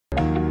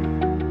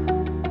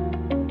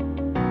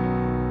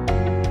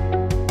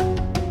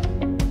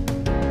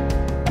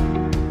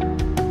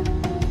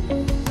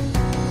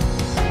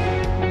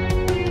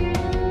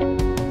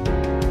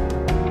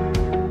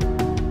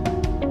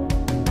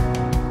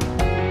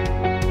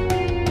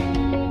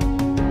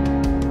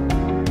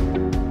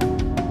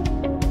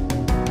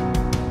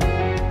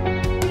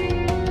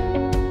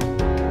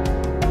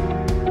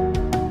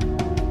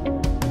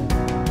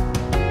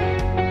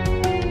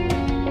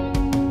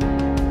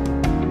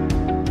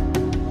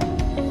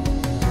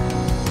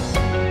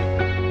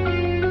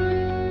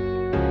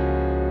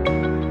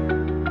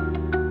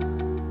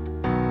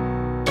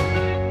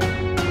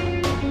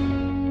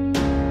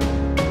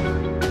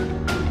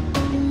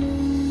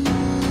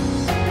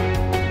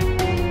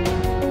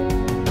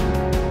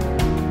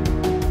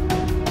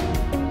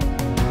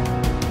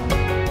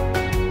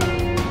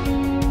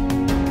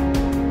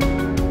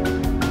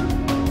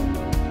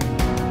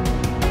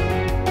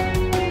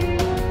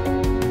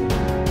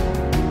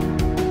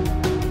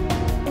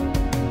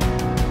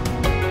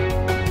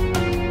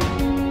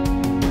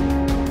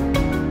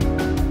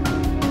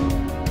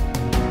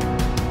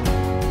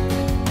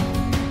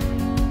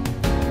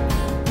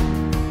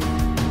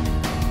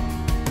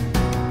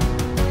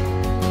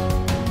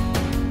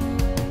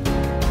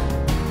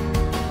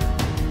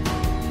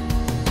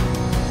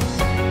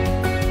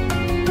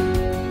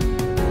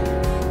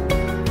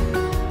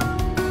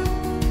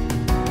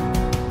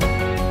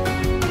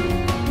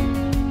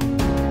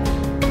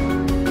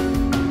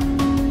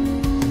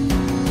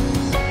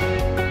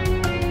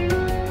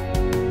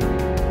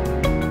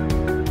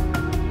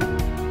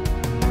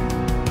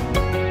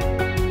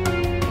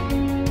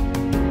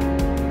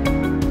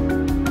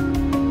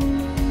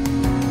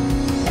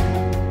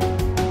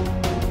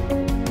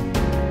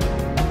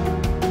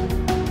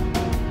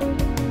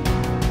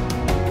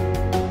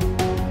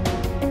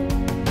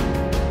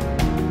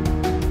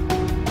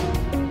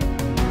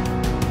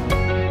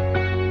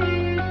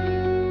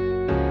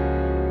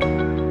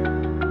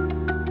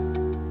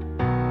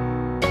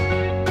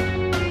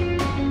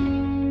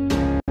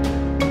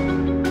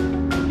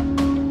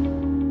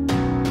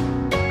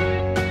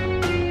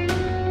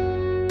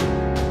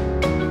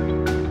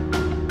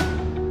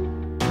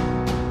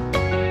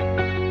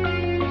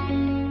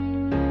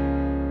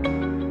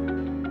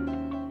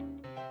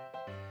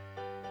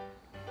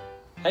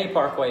Hey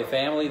Parkway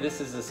family, this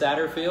is the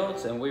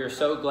Satterfields, and we are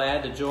so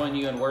glad to join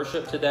you in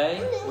worship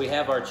today. We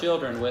have our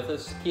children with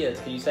us. Kids,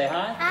 can you say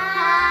hi?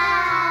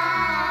 Hi!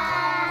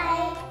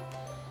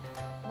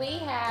 We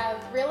have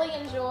really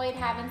enjoyed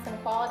having some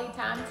quality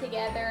time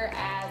together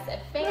as a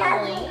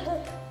family,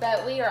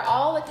 but we are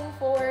all looking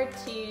forward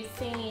to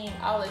seeing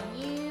all of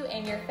you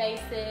and your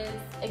faces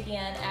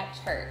again at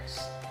church.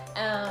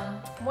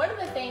 One of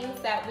the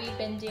things that we've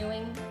been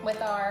doing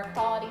with our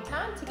quality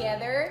time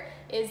together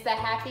is the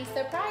Happy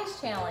Surprise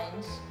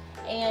Challenge.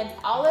 And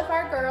all of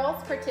our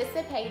girls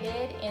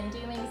participated in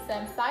doing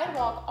some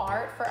sidewalk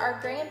art for our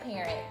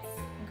grandparents.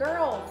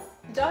 Girls,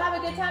 did y'all have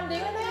a good time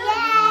doing that?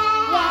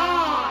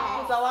 Yeah!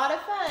 It was a lot of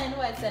fun,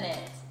 wasn't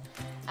it?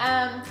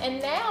 And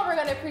now we're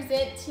going to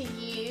present to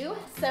you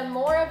some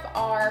more of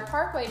our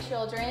Parkway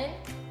children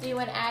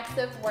doing acts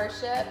of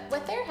worship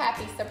with their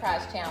Happy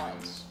Surprise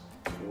Challenge.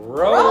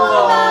 Roll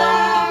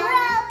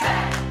on!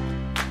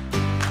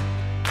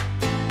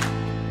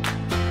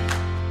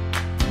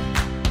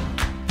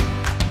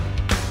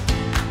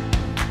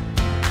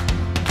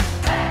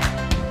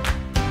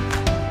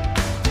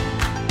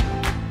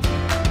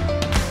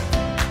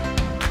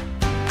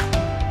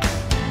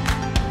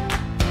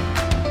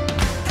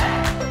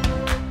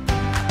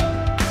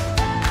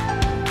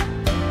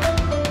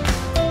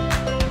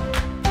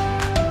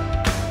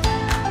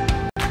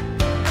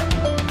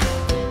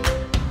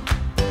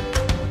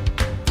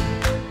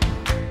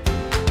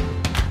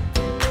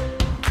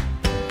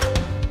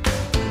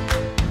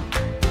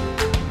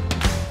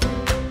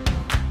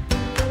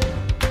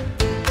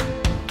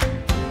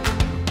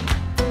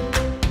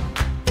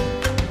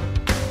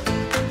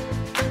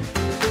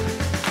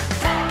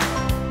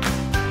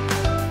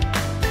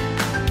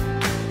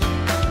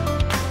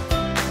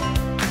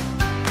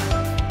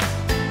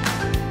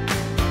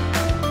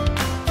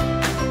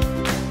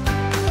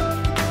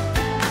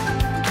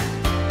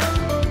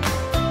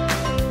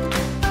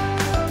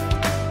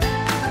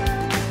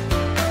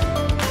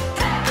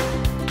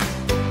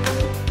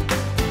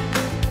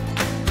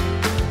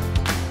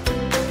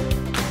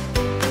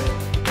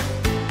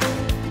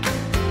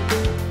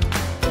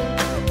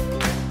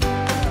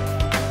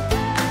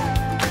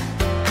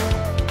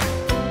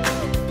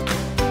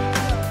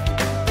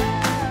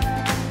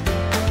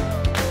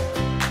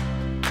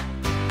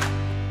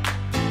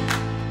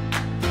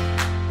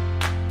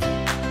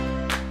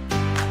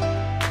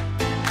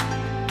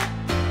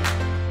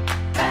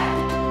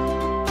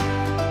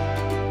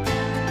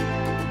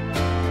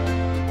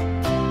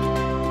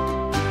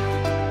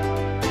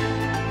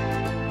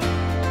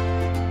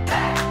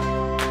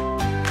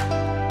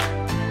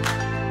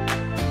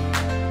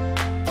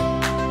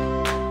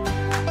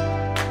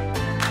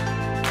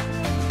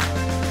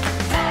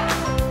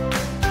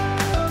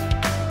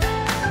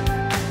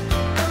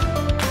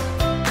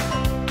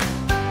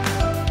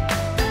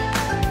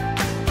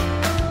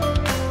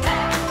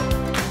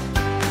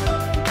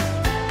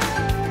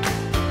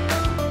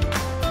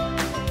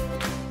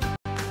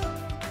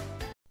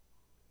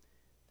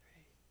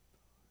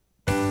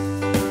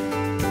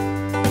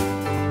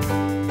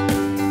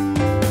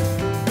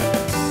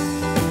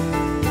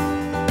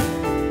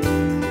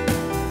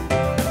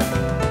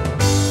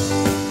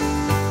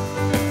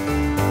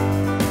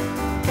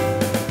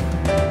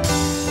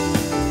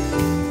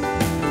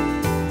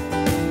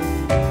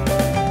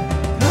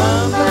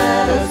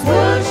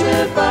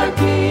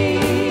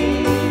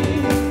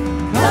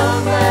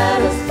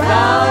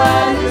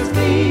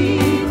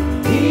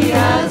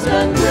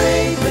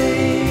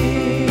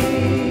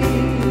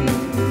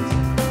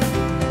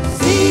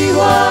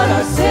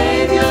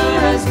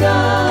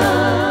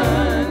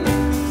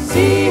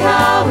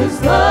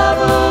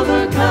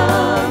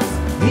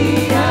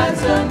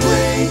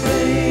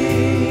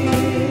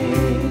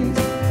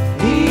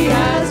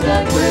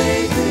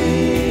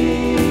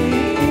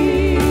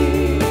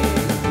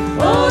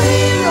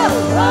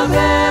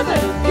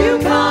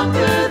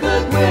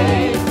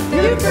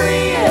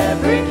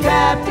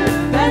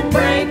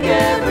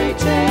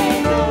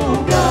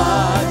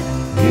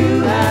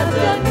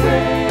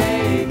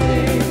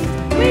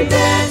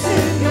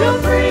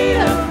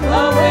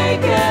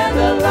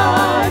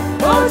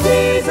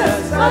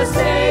 Our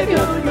Savior,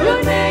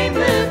 your name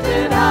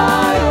lifted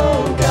high,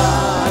 oh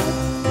God,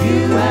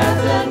 you have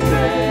done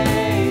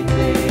great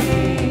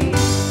things.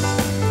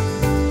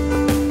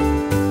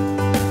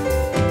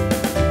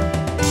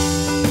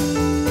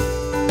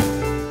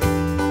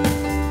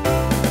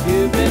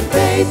 You've been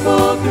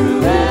faithful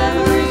through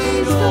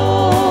every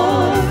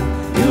storm,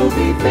 you'll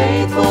be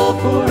faithful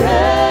forevermore.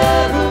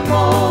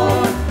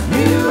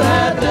 You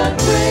have done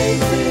great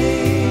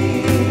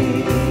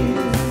things,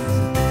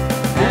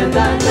 and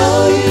I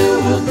know you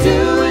will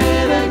do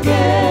it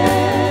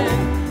again,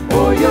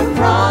 for your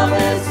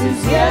promise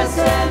is yes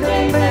and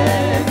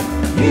amen.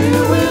 You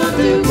will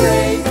do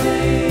great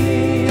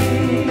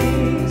things,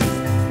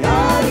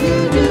 God,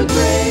 you do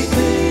great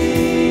things.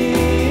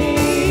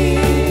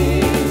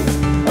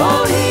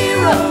 Oh,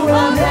 hero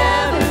of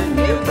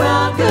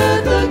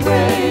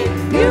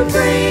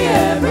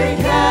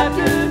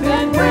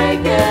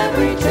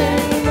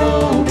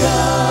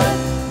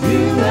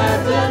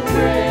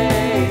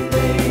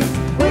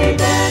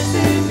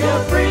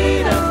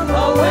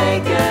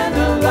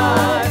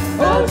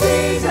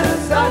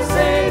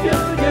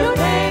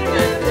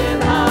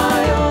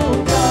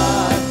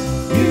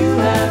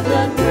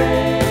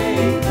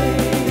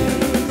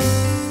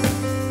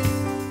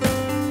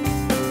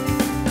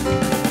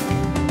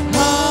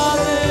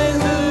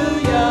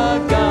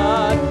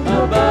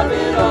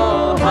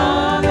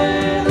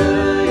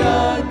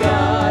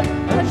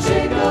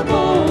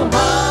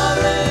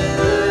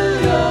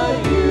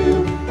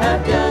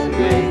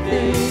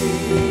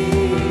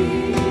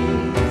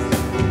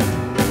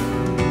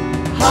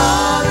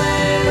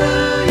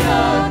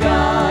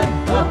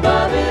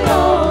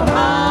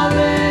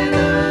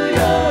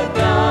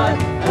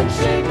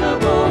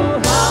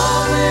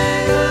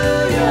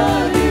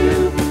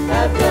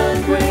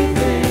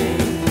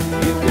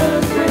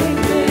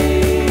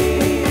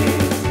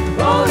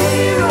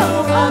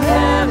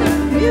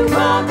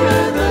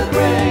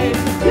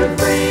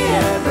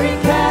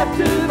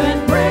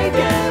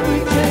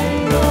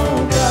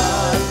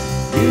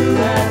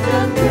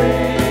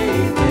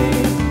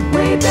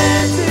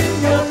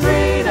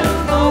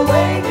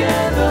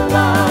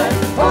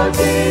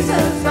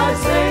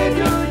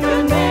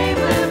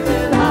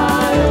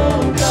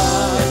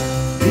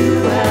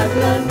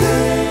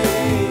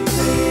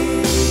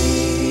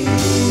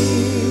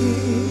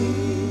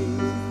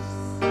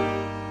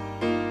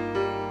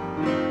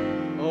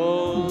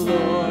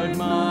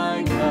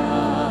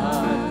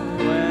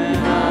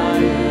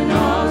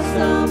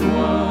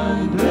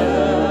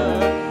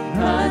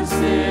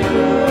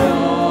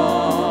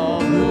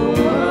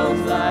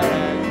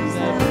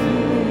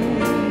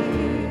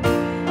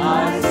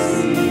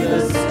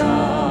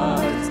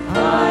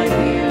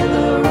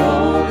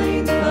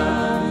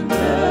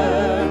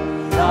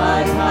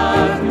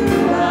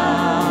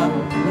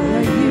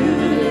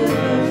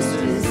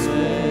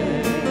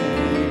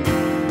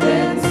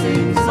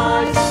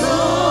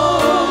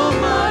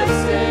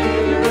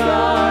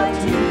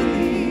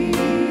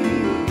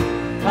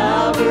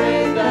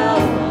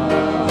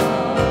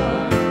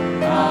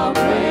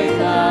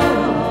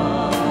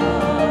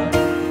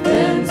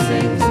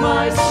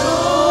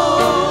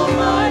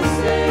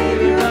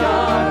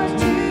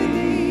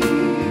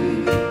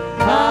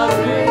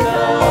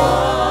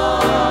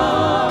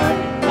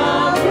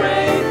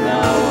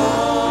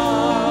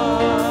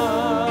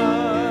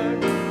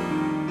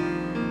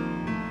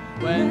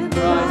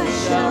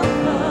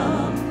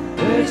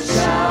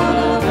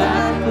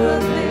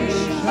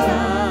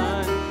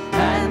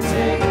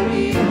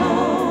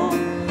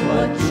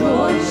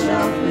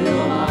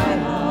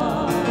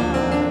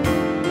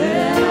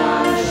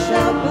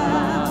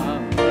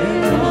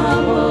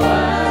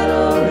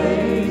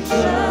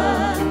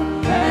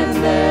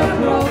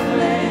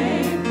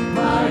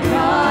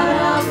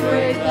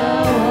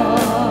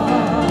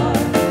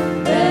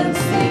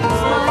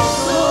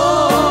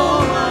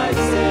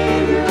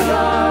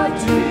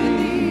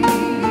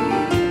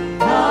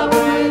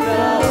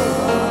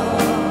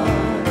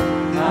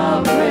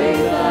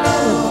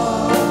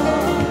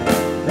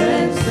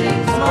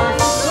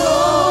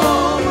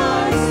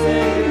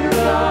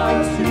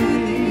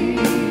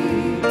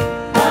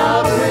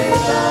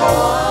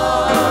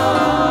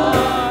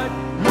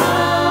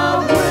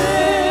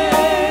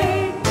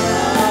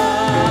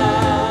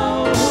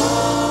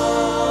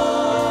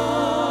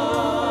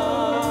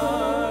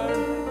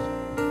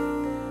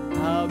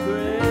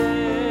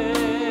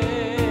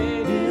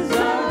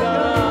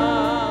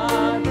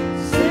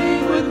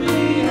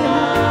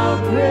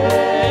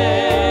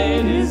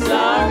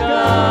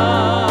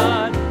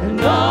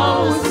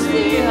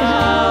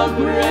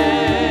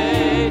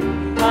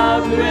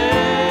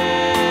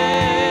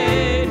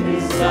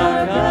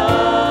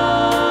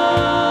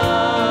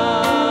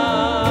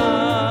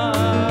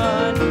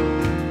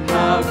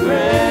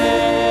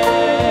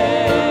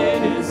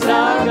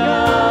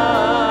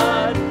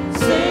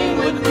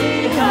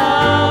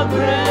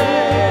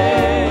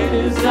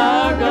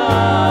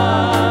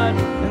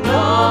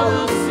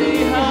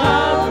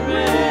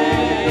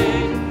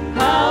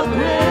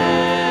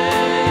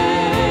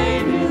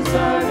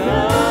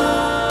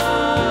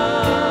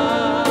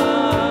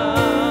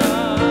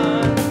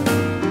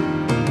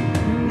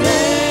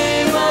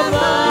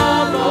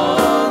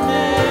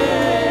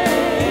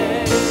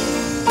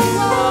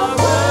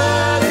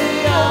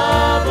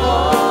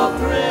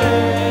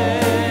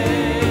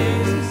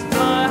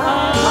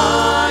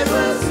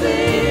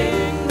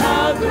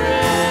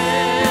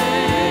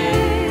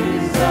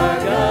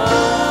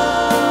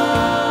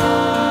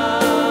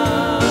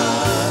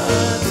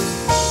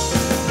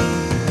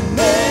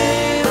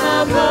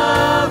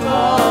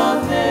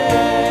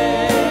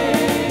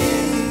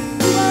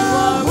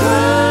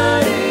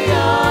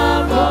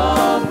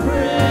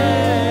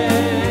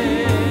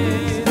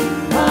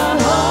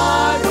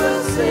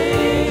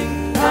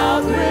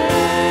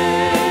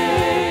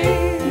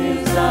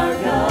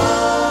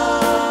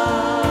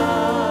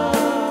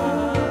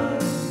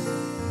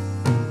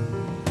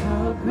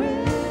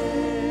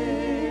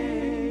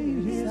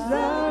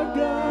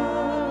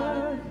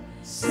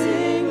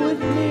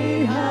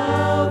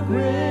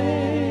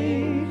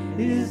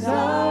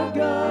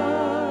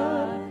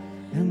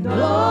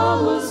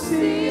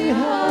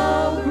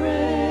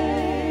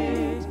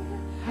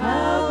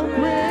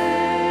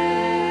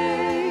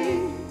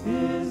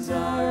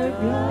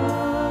God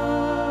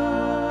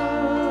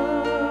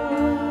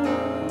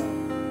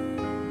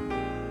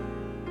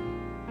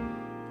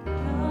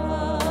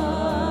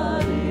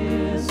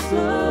is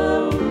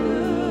so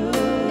good.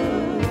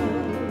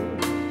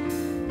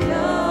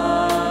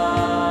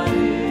 God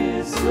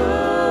is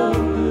so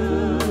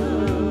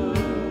good.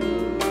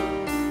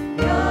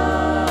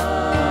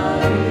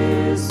 God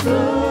is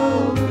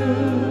so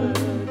good.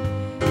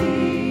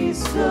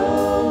 He's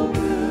so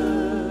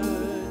good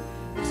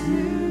to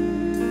me.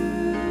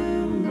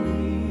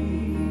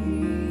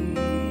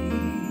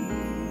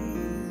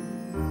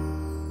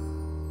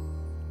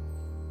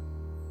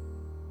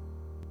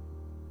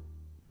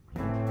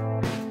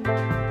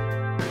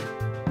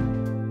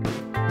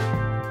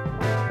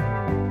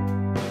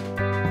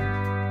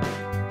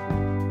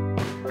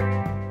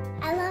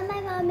 I love my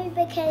mommy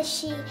because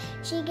she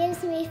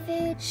gives me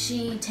food.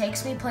 She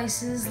takes me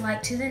places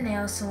like to the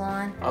nail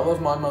salon. I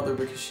love my mother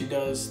because she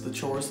does the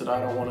chores that I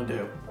don't want to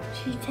do.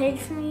 She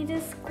takes me to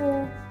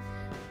school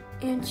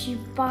and she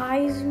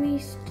buys me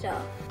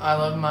stuff. I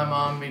love my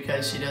mom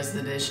because she does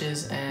the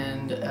dishes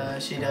and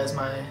she does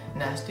my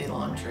nasty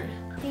laundry.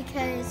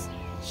 Because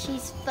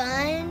she's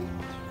fun,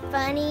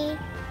 funny.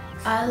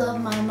 I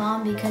love my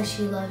mom because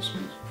she loves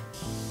me.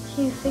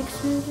 She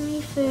fixes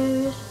me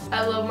food.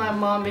 I love my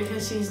mom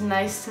because she's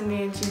nice to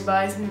me and she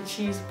buys me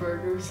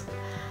cheeseburgers.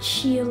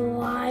 She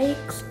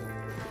likes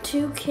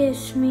to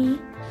kiss me.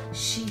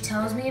 She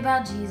tells me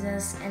about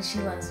Jesus and she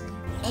loves me.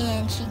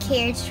 And she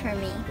cares for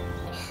me.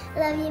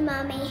 Love you,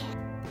 Mommy.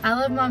 I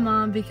love my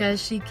mom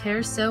because she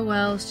cares so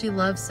well, she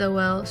loves so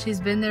well, she's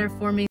been there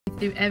for me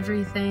through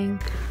everything.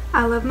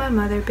 I love my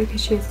mother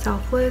because she is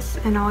selfless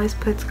and always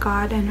puts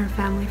God and her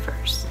family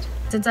first.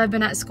 Since I've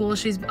been at school,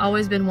 she's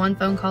always been one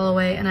phone call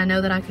away, and I know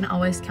that I can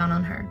always count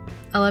on her.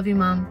 I love you,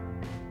 Mom.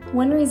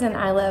 One reason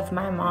I love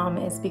my mom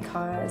is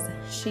because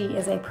she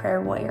is a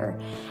prayer warrior,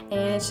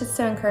 and it's just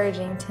so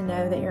encouraging to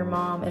know that your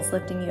mom is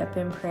lifting you up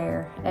in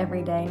prayer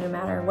every day, no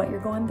matter what you're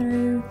going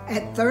through.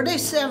 At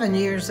 37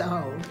 years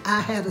old,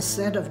 I had a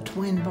set of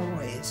twin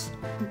boys.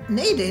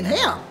 Needed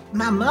help.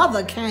 My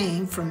mother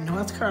came from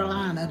North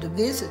Carolina to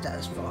visit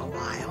us for a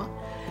while,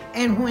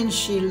 and when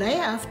she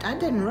left, I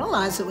didn't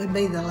realize it would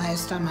be the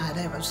last time I'd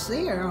ever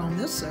see her on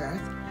this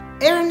earth.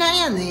 Every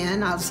now and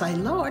then, I'd say,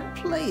 Lord,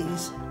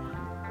 please,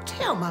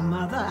 tell my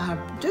mother I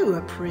do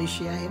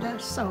appreciate her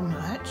so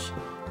much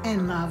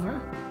and love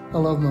her. I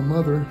love my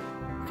mother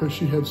because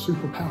she had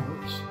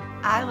superpowers.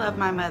 I love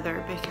my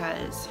mother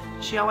because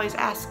she always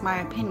asks my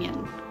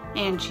opinion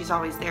and she's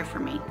always there for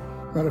me.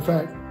 Matter of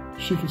fact,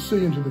 she could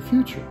see into the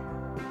future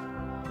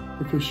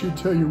because she'd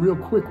tell you real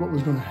quick what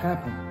was going to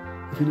happen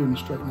if you didn't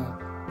straighten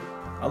up.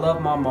 I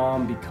love my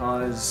mom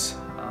because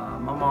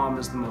my mom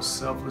is the most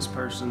selfless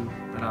person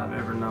that I've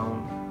ever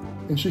known.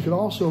 And she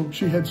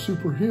had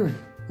super hearing.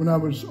 When I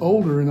was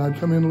older and I'd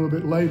come in a little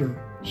bit later,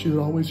 she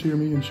would always hear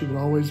me and she would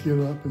always get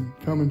up and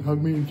come and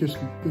hug me and kiss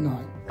me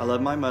goodnight. I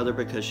love my mother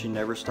because she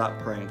never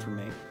stopped praying for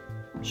me.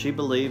 She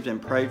believed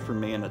and prayed for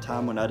me in a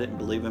time when I didn't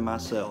believe in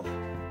myself.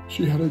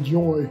 She had a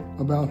joy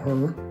about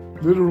her,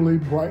 literally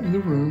brightened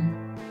the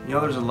room. You know,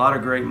 there's a lot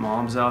of great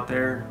moms out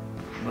there,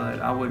 but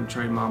I wouldn't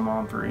trade my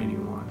mom for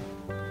anyone.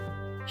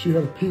 She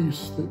had a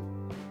peace that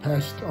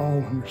passed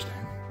all understanding.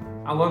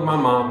 I love my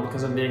mom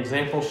because of the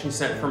example she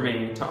set for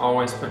me to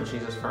always put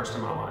Jesus first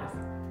in my life,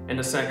 and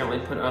to secondly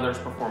put others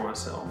before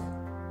myself,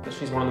 because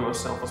she's one of the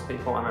most selfless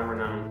people I've ever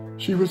known.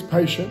 She was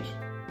patient,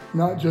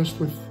 not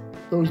just with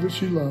those that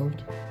she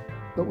loved,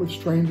 but with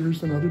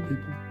strangers and other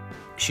people.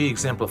 She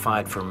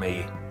exemplified for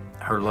me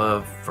her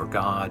love for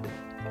God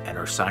and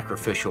her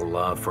sacrificial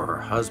love for her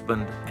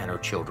husband and her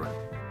children.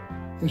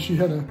 And she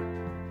had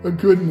a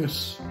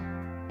goodness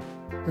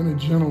and a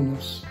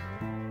gentleness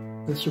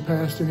that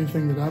surpassed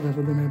anything that I've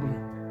ever been able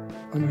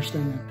to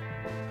understand.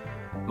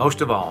 Most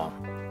of all,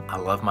 I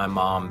love my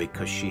mom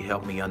because she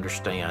helped me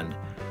understand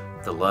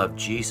the love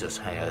Jesus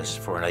has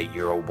for an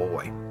 8-year-old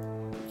boy.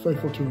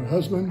 Faithful to her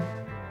husband,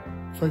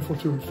 faithful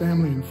to her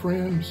family and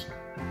friends,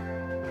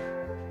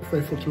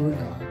 faithful to her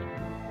God.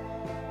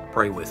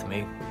 Pray with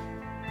me.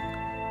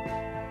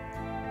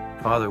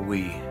 Father,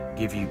 we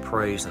give you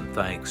praise and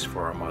thanks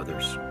for our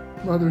mothers.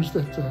 Mothers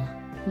that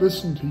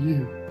listen to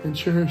you and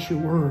cherish your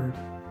word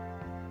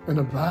and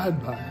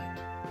abide by it.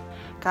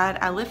 God,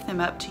 I lift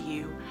them up to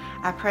you.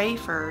 I pray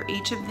for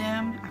each of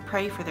them. I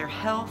pray for their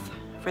health,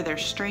 for their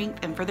strength,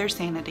 and for their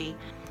sanity.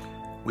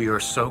 We are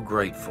so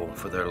grateful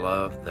for their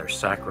love, their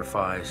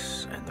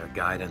sacrifice, and their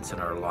guidance in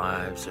our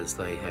lives as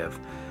they have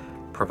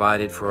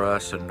provided for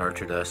us and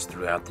nurtured us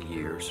throughout the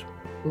years.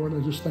 Lord, I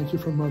just thank you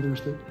for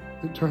mothers that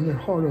turn their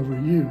heart over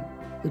you,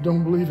 that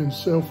don't believe in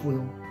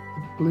self-will,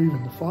 but believe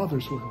in the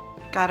Father's will.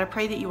 God, I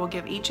pray that you will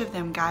give each of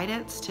them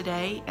guidance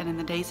today and in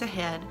the days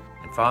ahead.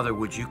 And Father,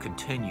 would you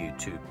continue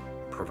to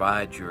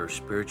provide your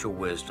spiritual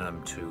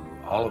wisdom to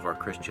all of our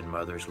Christian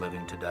mothers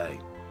living today.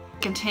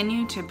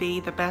 Continue to be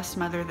the best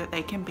mother that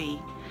they can be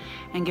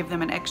and give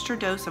them an extra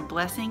dose of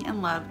blessing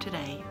and love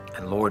today.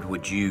 And Lord,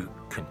 would you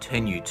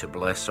continue to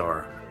bless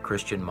our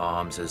Christian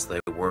moms as they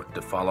work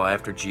to follow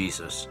after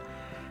Jesus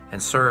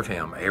and serve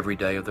Him every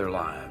day of their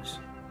lives.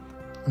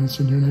 And it's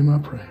in your name I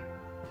pray.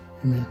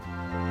 Amen.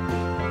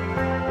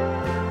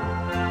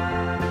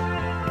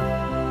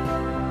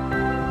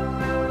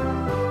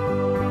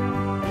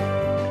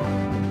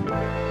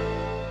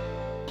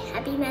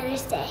 Happy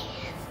Mother's Day.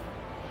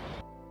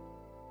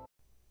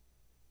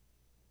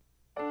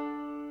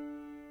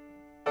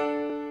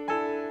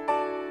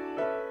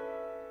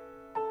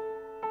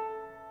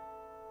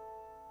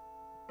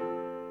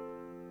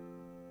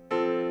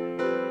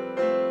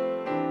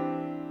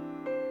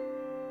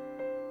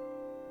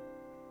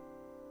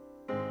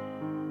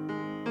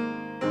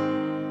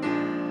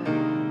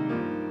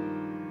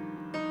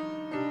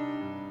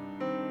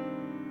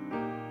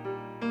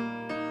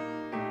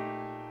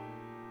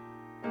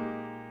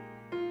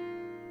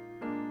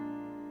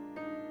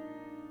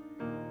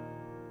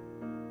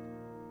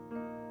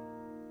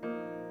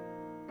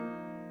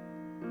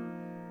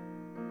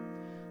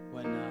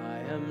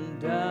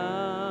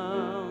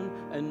 Down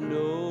and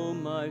know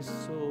my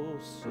soul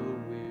so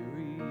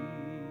weary,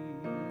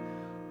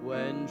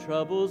 when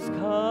troubles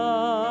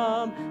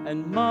come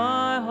and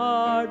my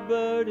heart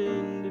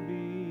burdened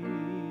be,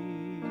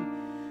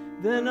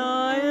 then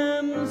I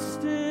am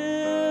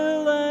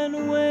still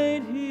and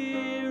wait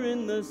here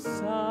in the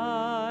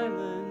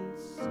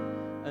silence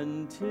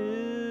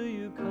until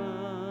you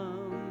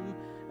come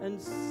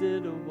and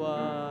sit a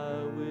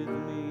while with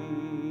me.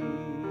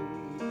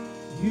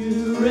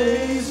 You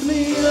raise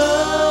me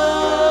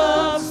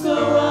up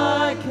so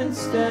I can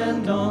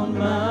stand on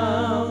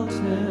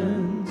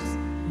mountains.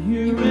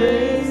 You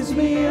raise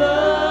me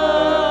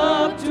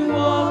up to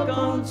walk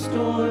on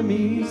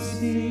stormy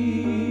seas.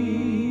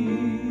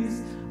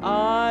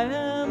 I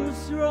am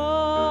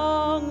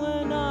strong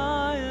when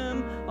I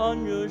am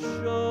on your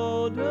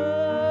shoulders.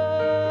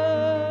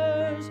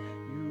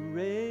 You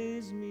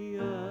raise me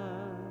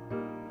up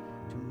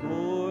to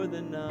more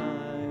than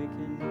I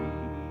can be.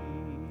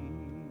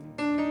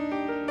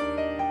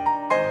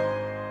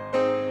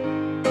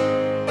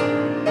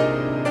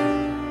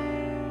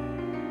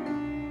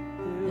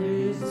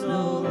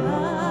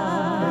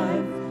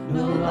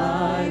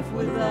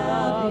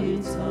 Without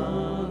its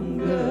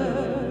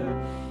hunger,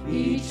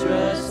 each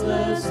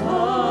restless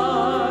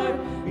heart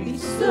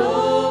beats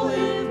so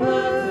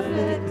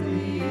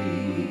imperfectly.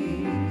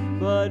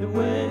 But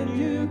when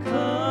you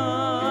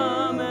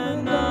come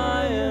and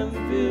I am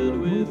filled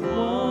with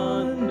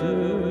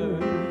wonder,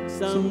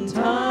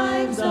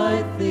 sometimes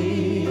I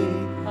think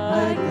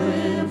I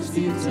glimpsed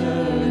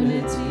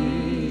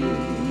eternity.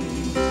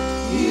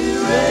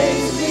 You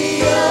raise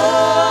me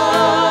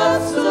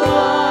up so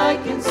I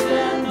can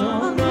stand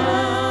on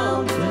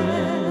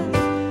mountains.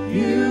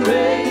 You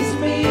raise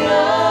me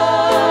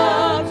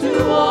up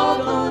to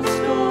walk on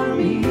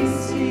stormy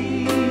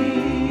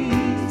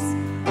seas.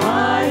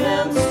 I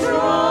am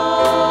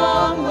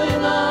strong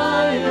when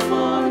I am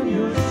on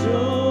your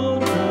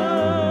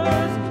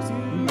shoulders.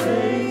 You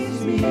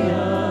raise me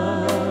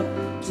up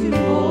to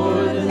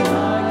more than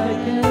I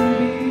can be.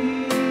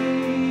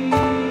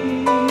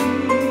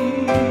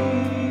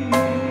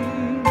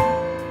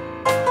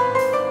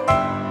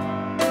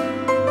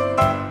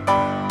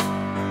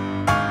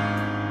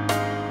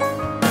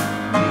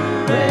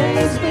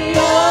 Raise me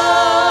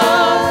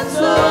up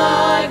so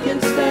I can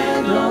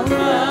stand on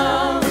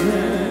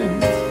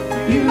mountains.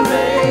 You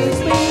raise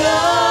me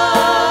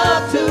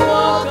up to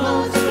walk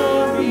on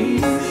stormy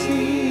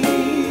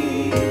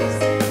seas.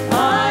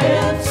 I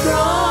am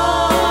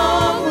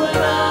strong when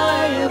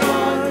I am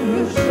on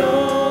your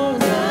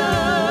shoulders.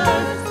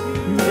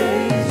 You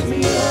raise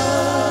me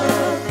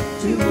up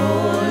to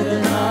more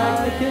than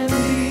I can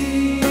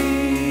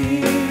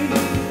be.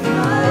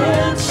 I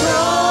am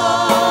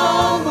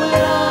strong when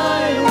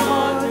I am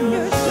on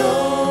your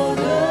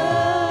shoulders.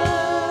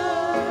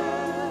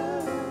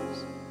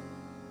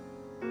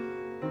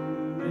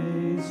 You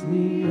raise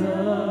me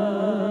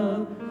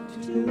up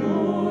to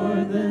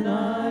more than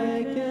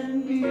I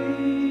can be.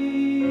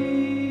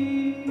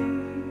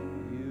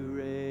 You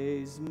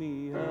raise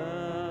me up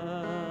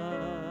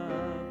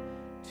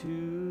to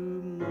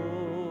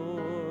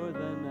more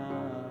than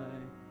I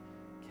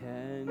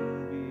can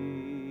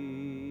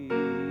be.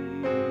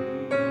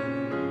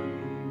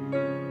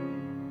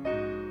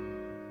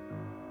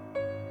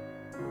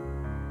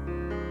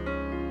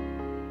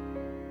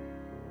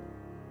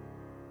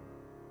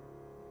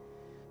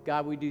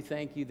 God, we do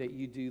thank you that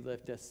you do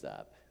lift us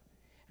up.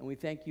 And we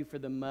thank you for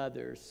the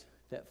mothers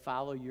that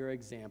follow your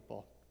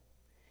example.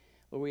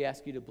 Lord, we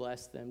ask you to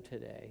bless them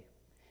today.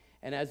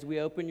 And as we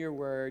open your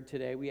word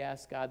today, we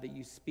ask, God, that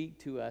you speak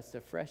to us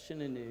afresh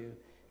and anew,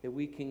 that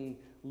we can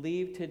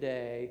leave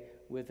today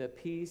with a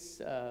piece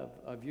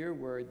of your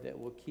word that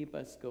will keep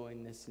us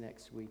going this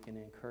next week and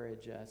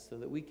encourage us so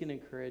that we can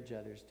encourage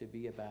others to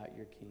be about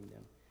your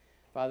kingdom.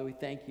 Father, we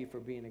thank you for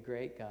being a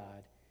great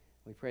God.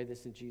 We pray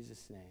this in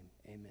Jesus' name.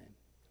 Amen.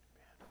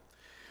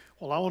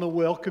 Well, I want to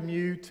welcome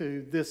you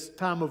to this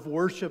time of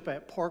worship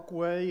at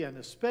Parkway and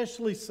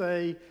especially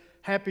say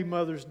Happy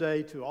Mother's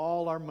Day to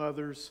all our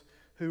mothers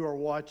who are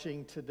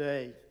watching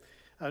today.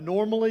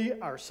 Normally,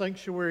 our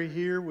sanctuary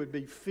here would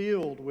be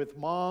filled with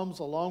moms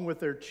along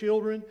with their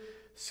children,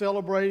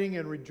 celebrating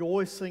and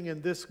rejoicing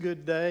in this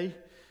good day.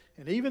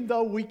 And even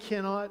though we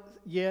cannot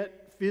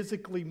yet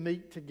physically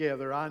meet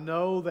together, I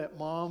know that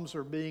moms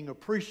are being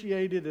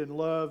appreciated and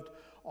loved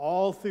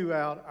all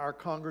throughout our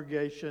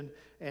congregation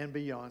and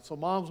beyond. So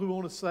moms, we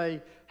want to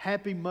say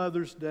Happy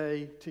Mother's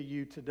Day to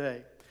you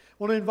today.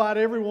 I want to invite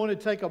everyone to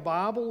take a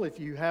Bible, if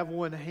you have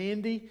one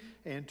handy,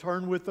 and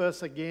turn with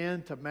us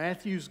again to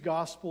Matthew's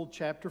Gospel,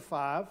 chapter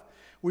 5.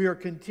 We are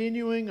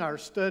continuing our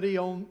study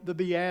on the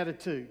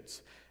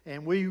Beattitudes,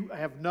 and we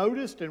have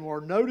noticed and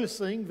we're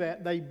noticing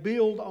that they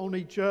build on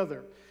each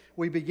other.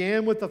 We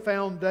began with the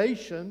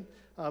foundation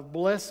of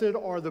blessed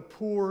are the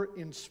poor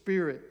in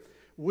spirit.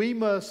 We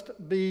must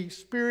be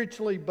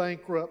spiritually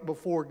bankrupt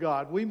before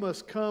God. We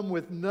must come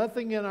with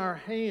nothing in our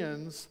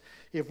hands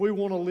if we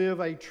want to live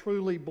a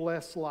truly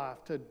blessed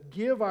life, to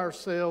give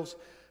ourselves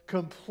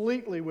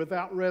completely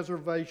without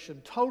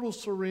reservation, total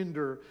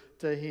surrender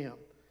to Him.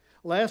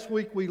 Last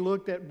week we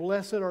looked at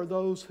blessed are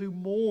those who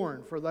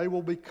mourn, for they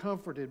will be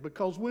comforted.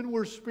 Because when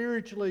we're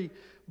spiritually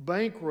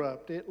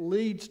bankrupt, it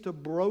leads to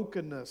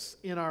brokenness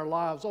in our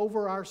lives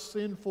over our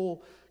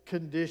sinful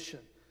condition.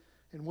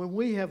 And when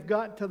we have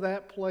got to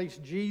that place,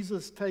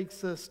 Jesus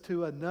takes us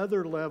to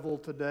another level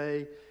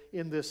today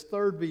in this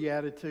third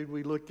beatitude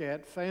we look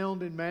at,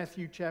 found in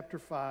Matthew chapter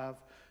 5,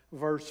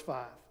 verse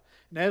 5.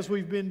 And as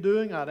we've been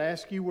doing, I'd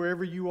ask you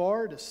wherever you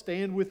are to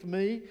stand with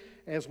me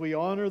as we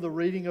honor the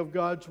reading of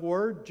God's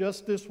Word.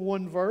 Just this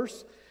one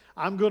verse.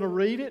 I'm going to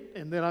read it,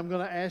 and then I'm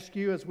going to ask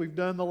you, as we've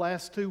done the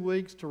last 2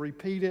 weeks, to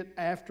repeat it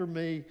after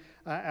me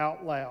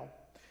out loud.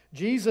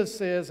 Jesus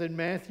says in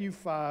Matthew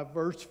 5,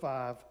 verse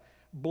 5,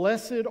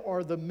 "Blessed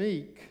are the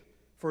meek,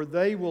 for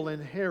they will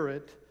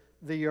inherit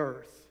the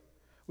earth."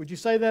 Would you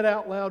say that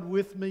out loud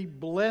with me?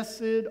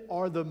 Blessed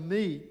are the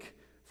meek,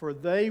 for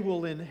they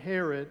will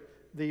inherit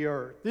the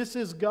earth. This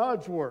is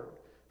God's Word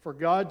for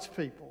God's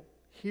people.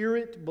 Hear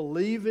it,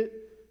 believe it,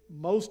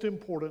 most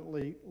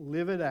importantly,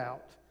 live it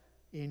out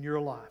in your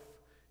life.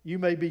 You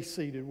may be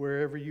seated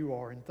wherever you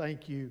are, and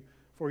thank you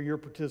for your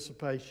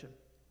participation.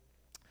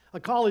 A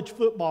college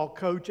football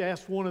coach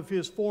asked one of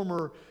his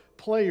former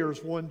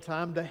players one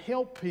time to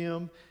help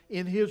him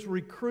in his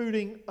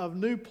recruiting of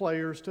new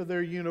players to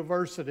their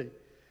university.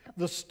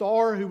 The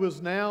star, who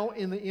was now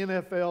in the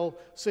NFL,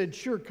 said,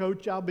 "Sure,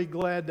 Coach, I'll be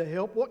glad to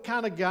help. What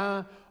kind of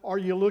guy are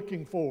you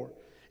looking for?"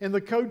 And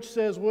the coach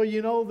says, "Well,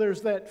 you know,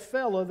 there's that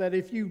fella that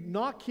if you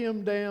knock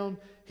him down,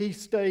 he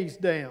stays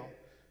down."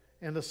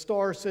 And the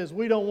star says,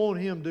 "We don't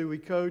want him, do we,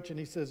 Coach?" And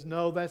he says,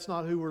 "No, that's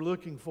not who we're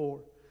looking for."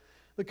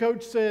 The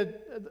coach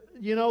said,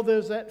 "You know,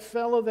 there's that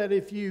fella that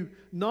if you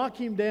knock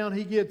him down,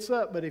 he gets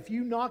up, but if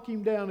you knock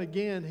him down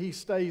again, he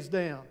stays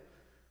down."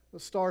 The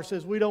star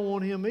says, "We don't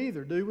want him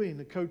either, do we?" And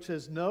the coach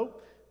says, "No,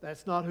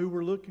 that's not who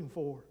we're looking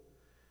for."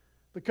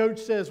 The coach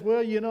says,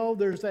 "Well, you know,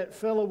 there's that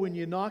fellow, when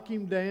you knock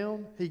him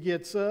down, he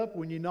gets up.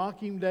 When you knock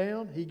him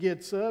down, he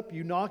gets up.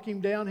 You knock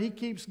him down, he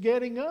keeps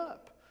getting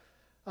up.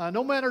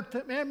 No matter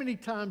how many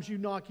times you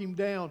knock him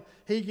down,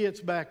 he gets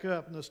back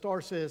up." And the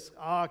star says,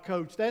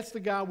 "Coach, that's the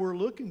guy we're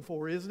looking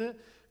for, isn't it?"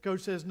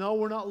 Coach says, "No,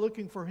 we're not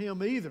looking for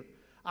him either.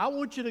 I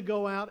want you to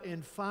go out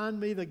and find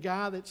me the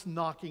guy that's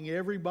knocking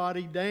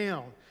everybody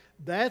down.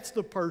 That's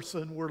the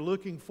person we're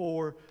looking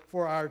for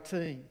our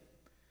team."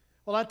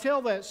 Well, I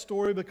tell that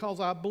story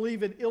because I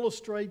believe it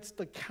illustrates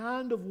the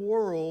kind of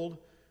world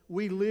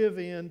we live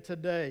in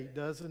today,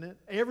 doesn't it?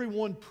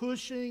 Everyone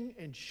pushing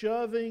and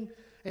shoving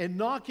and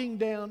knocking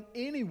down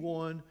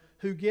anyone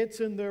who gets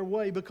in their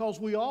way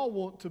because we all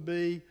want to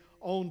be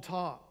on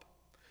top.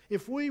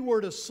 If we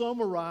were to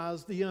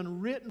summarize the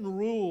unwritten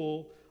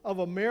rule of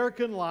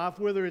American life,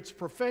 whether it's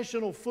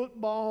professional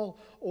football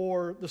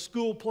or the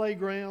school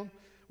playground,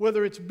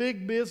 whether it's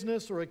big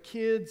business or a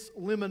kid's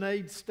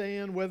lemonade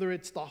stand, whether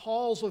it's the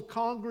halls of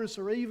Congress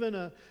or even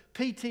a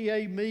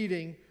PTA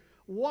meeting,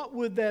 what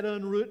would that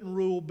unwritten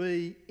rule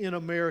be in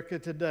America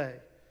today?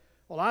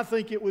 Well, I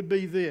think it would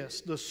be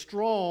this: the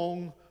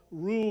strong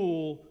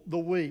rule the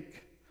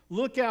weak.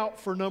 Look out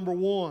for number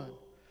one.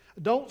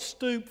 Don't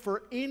stoop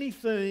for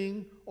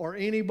anything or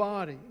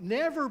anybody.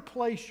 Never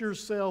place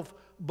yourself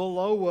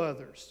below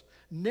others.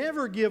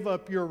 Never give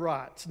up your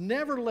rights.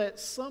 Never let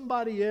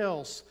somebody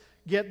else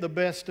get the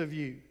best of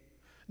you.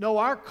 No,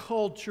 our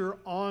culture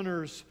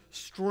honors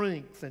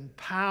strength and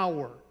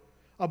power,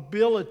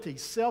 ability,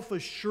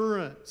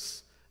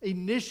 self-assurance,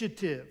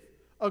 initiative,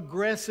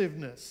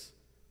 aggressiveness.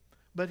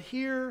 But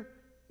here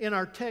in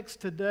our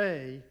text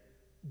today,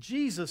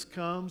 Jesus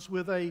comes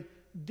with a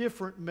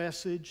different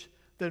message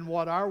than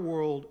what our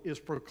world is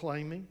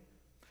proclaiming.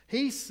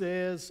 He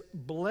says,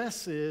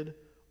 "Blessed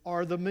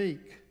are the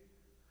meek."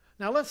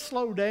 Now let's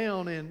slow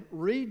down and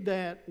read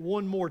that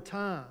one more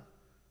time.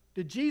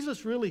 Did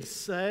Jesus really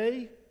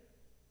say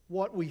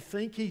what we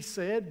think He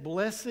said?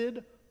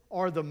 Blessed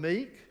are the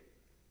meek?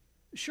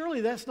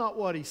 Surely that's not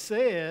what He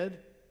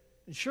said,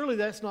 and surely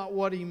that's not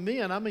what He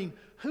meant. I mean,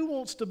 who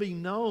wants to be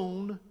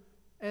known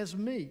as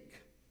meek?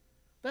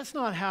 That's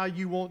not how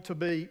you want to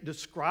be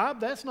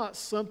described. That's not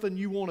something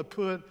you want to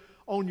put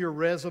on your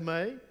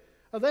resume.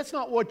 That's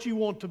not what you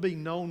want to be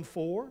known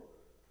for.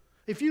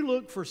 If you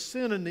look for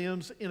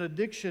synonyms in a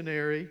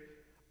dictionary,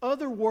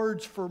 other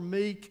words for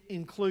meek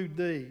include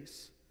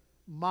these: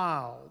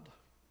 mild,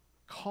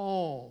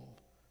 calm,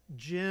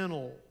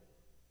 gentle,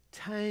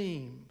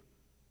 tame,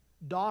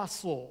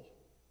 docile,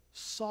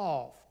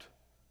 soft,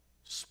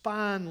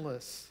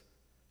 spineless,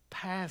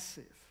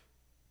 passive.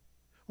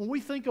 When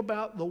we think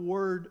about the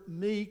word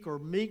meek or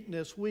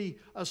meekness, we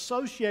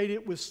associate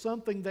it with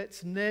something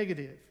that's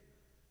negative.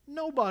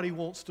 Nobody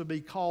wants to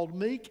be called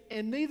meek,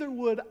 and neither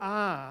would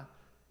I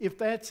if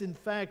that's in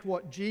fact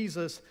what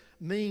Jesus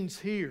means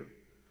here.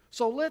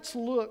 So let's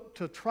look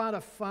to try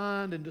to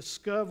find and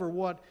discover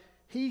what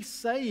He's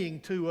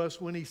saying to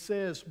us when He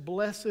says,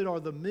 "Blessed are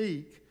the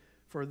meek,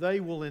 for they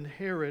will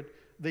inherit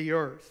the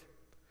earth."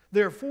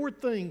 There are 4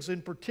 things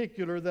in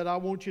particular that I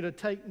want you to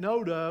take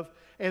note of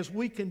as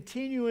we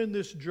continue in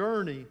this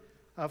journey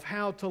of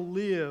how to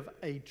live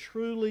a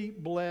truly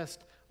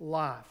blessed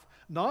life.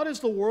 Not as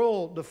the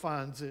world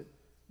defines it,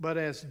 but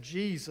as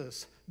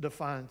Jesus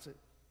defines it.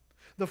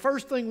 The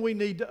first thing we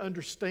need to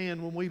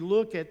understand when we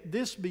look at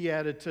this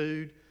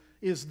beatitude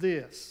is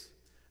this: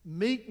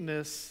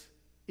 meekness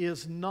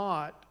is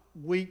not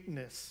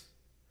weakness.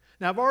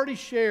 Now, I've already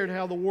shared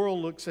how the world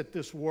looks at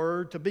this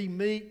word. To be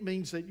meek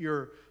means that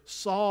you're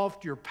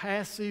soft, you're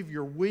passive,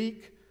 you're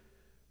weak.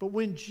 But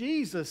when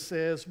Jesus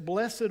says,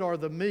 "Blessed are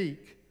the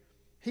meek,"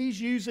 He's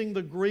using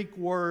the Greek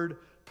word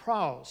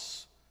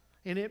praus,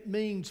 and it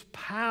means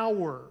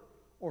power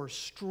or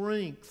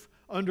strength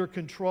under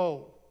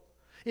control.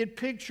 It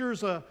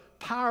pictures a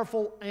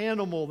powerful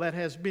animal that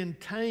has been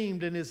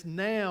tamed and is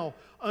now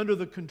under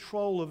the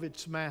control of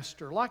its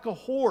master, like a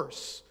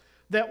horse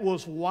that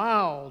was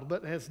wild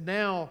but has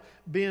now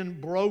been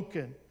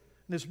broken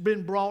and has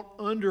been brought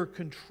under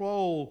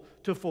control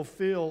to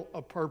fulfill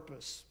a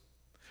purpose.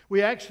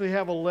 We actually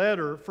have a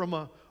letter from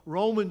a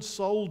Roman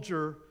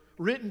soldier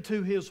written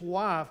to his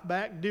wife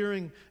back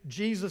during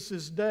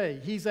Jesus'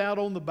 day. He's out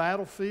on the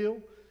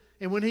battlefield,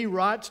 and when he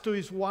writes to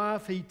his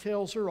wife, he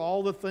tells her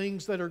all the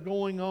things that are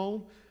going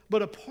on.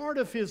 But a part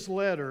of his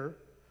letter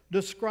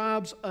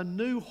describes a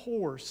new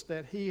horse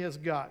that he has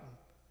gotten.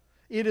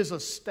 It is a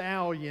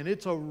stallion.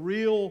 It's a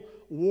real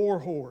war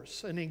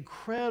horse, an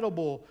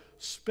incredible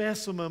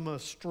specimen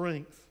of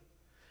strength.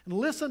 And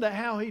listen to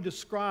how he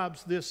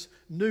describes this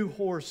new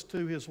horse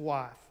to his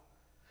wife.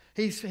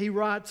 He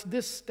writes,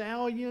 "This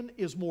stallion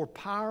is more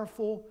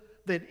powerful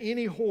than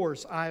any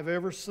horse I have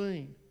ever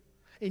seen.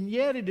 And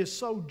yet it is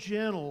so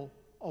gentle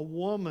a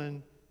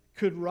woman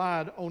could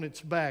ride on its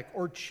back,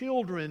 or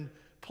children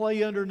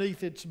play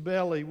underneath its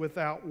belly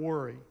without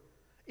worry.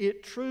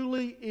 It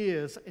truly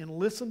is," and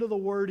listen to the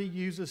word he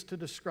uses to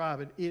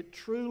describe it, "it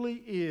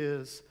truly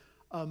is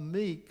a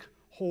meek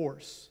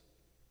horse."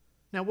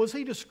 Now, was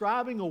he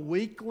describing a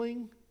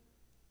weakling?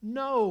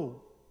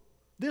 No.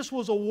 This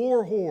was a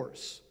war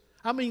horse.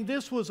 I mean,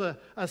 this was a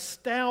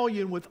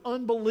stallion with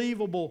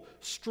unbelievable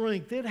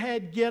strength. It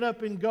had get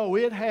up and go.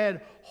 It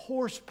had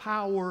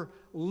horsepower,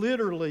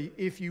 literally,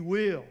 if you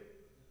will.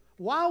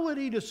 Why would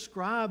he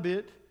describe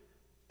it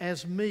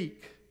as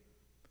meek?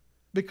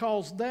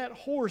 Because that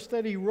horse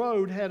that he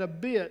rode had a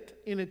bit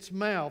in its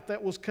mouth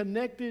that was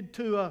connected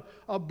to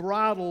a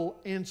bridle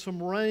and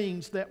some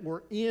reins that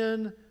were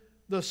in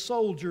the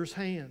soldier's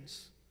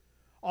hands.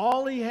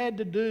 All he had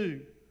to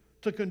do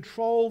to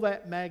control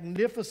that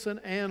magnificent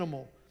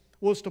animal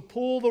was to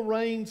pull the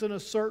reins in a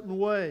certain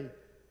way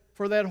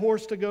for that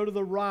horse to go to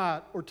the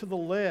right or to the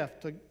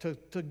left,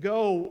 to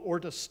go or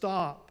to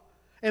stop.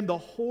 And the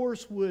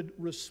horse would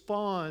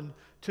respond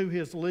to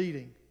his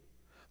leading.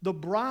 The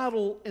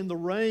bridle and the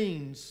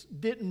reins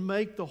didn't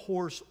make the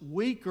horse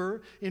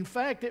weaker. In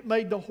fact, it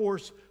made the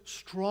horse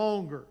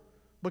stronger,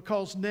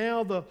 because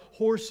now the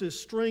horse's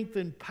strength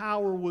and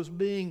power was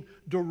being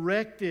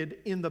directed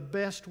in the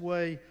best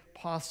way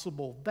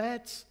possible.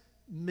 That's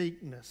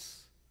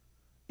meekness.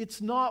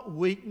 It's not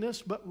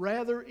weakness, but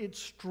rather it's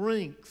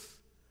strength,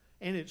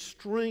 and it's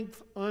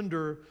strength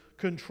under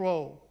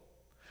control.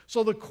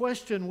 So the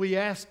question we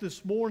ask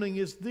this morning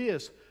is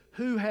this: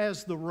 who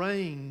has the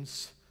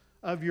reins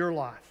of your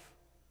life?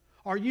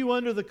 Are you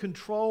under the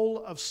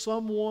control of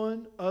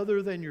someone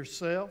other than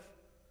yourself?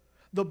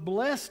 The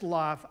blessed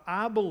life,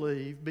 I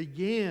believe,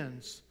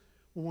 begins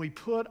when we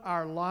put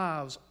our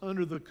lives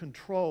under the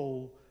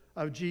control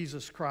of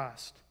Jesus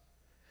Christ.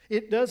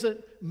 It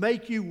doesn't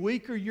make you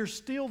weaker. You're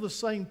still the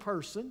same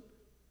person.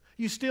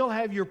 You still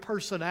have your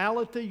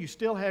personality. You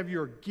still have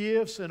your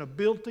gifts and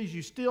abilities.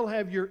 You still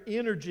have your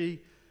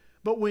energy.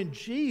 But when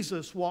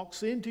Jesus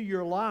walks into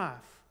your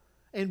life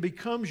and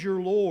becomes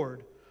your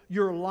Lord,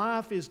 your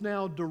life is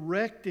now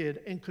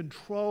directed and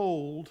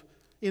controlled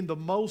in the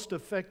most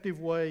effective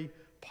way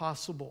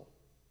possible.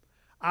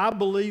 I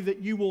believe that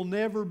you will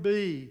never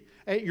be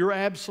at your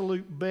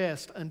absolute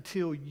best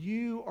until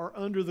you are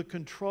under the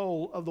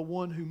control of the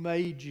one who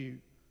made you,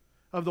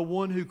 of the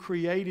one who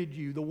created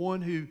you, the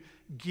one who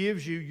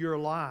gives you your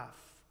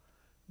life.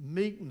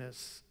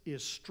 Meekness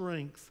is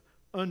strength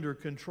under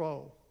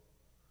control.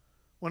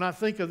 When I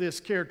think of this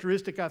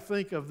characteristic, I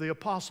think of the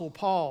Apostle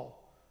Paul.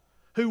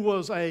 who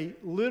was a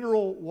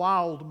literal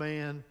wild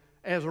man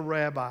as a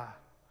rabbi.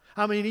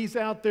 I mean, he's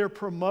out there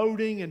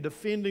promoting and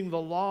defending the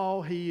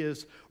law. He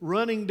is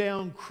running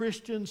down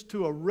Christians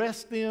to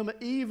arrest them,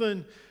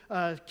 even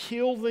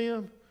kill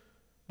them.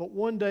 But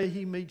one day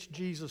he meets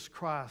Jesus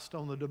Christ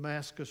on the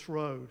Damascus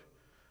Road.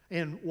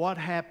 And what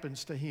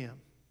happens to him?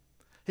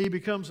 He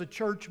becomes a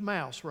church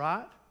mouse,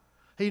 right?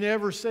 He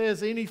never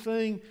says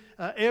anything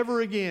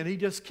ever again. He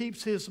just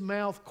keeps his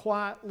mouth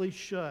quietly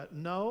shut.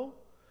 No,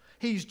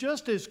 he's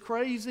just as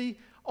crazy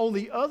on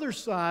the other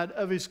side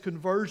of his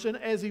conversion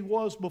as he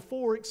was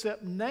before,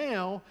 except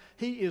now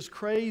he is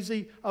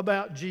crazy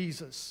about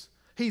Jesus.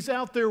 He's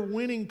out there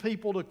winning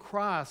people to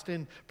Christ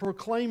and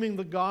proclaiming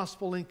the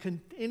gospel,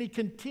 and he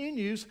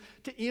continues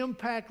to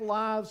impact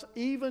lives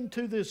even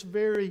to this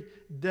very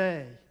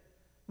day.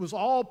 It was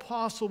all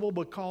possible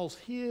because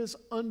his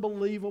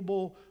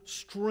unbelievable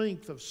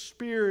strength of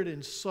spirit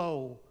and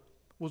soul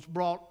was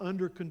brought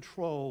under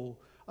control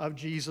of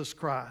Jesus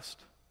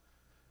Christ.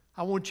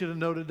 I want you to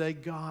know today,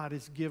 God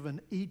has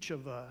given each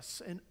of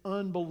us an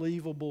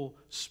unbelievable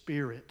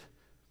spirit.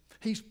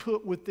 He's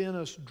put within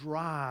us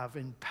drive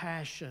and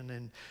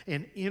passion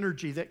and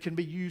energy that can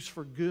be used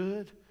for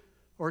good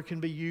or it can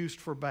be used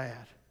for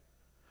bad.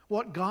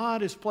 What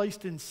God has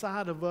placed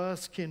inside of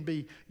us can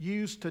be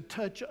used to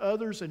touch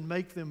others and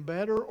make them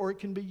better, or it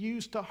can be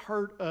used to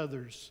hurt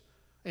others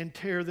and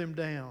tear them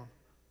down.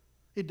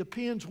 It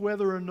depends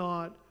whether or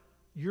not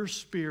your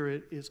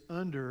spirit is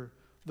under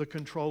the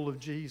control of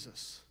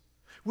Jesus.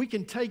 We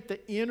can take the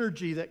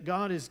energy that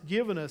God has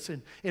given us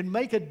and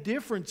make a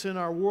difference in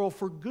our world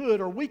for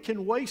good, or we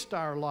can waste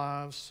our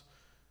lives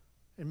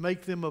and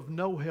make them of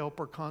no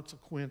help or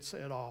consequence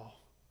at all.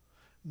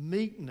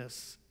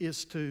 Meekness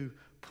is to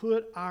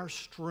put our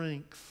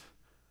strength,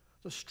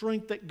 the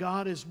strength that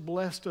God has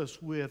blessed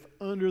us with,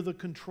 under the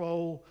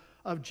control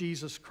of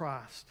Jesus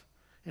Christ,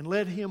 and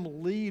let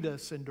Him lead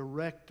us and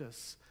direct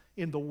us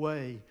in the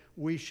way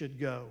we should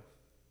go.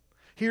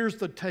 Here's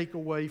the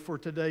takeaway for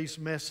today's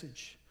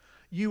message.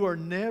 You are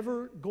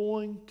never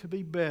going to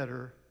be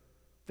better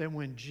than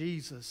when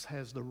Jesus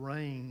has the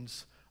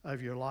reins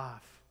of your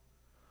life.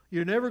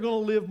 You're never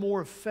going to live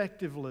more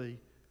effectively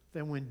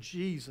than when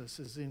Jesus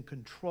is in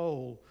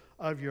control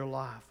of your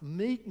life.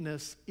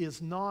 Meekness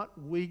is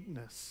not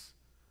weakness.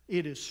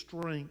 It is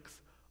strength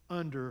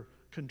under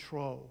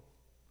control.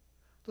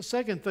 The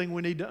second thing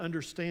we need to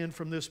understand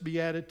from this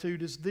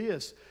beatitude is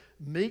this: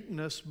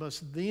 meekness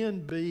must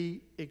then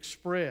be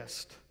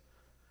expressed.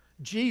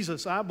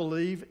 Jesus, I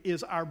believe,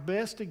 is our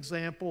best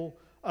example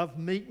of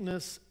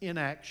meekness in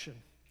action.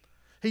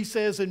 He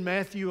says in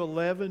Matthew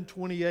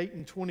 11:28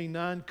 and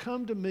 29,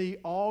 "Come to me,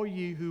 all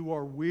you who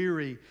are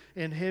weary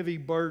and heavy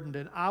burdened,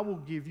 and I will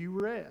give you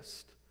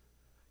rest.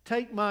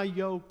 Take my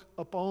yoke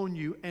upon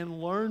you and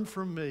learn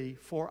from me,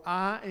 for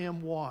I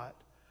am" what?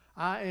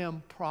 I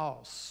am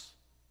pros.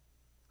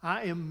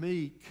 I am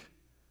meek.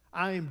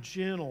 I am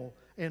gentle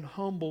and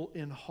humble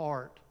in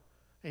heart,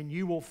 and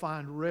you will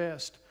find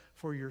rest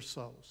for your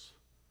souls.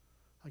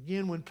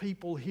 Again, when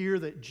people hear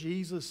that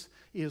Jesus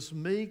is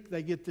meek,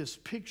 they get this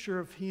picture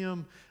of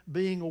Him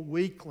being a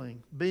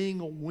weakling, being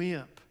a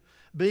wimp,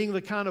 being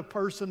the kind of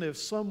person if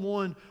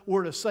someone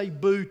were to say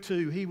boo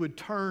to, he would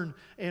turn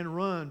and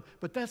run.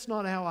 But that's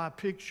not how I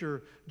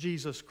picture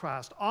Jesus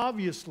Christ.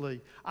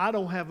 Obviously, I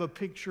don't have a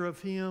picture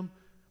of Him,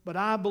 but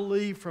I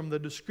believe from the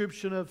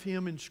description of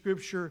Him in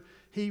Scripture,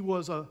 He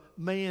was a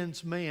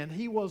man's man.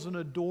 He wasn't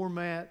a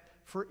doormat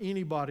for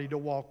anybody to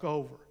walk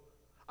over.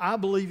 I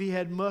believe He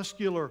had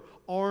muscular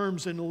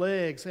arms and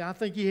legs. I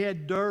think He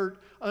had dirt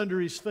under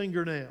His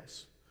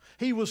fingernails.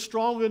 He was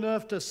strong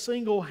enough to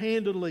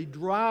single-handedly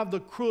drive the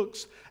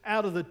crooks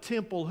out of the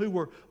temple who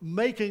were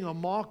making a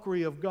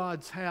mockery of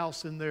God's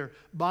house in their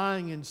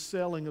buying and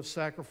selling of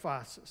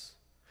sacrifices.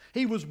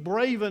 He was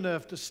brave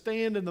enough to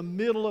stand in the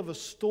middle of a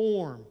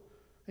storm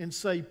and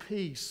say,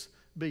 "Peace,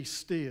 be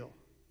still."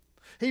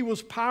 He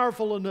was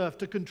powerful enough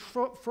to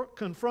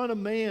confront a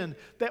man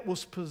that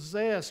was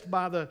possessed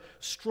by the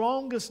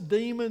strongest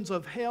demons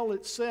of hell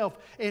itself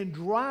and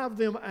drive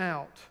them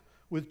out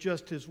with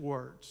just His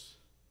words.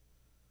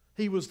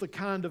 He was the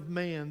kind of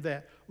man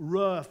that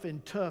rough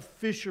and tough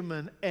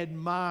fishermen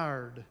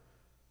admired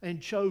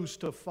and chose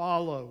to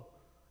follow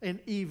and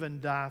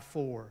even die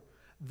for.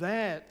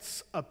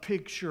 That's a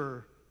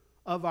picture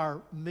of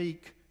our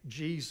meek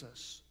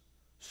Jesus.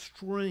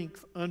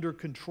 Strength under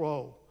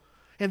control.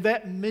 And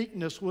that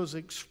meekness was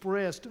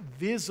expressed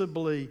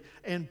visibly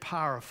and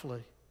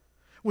powerfully.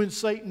 When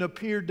Satan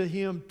appeared to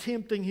him,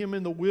 tempting him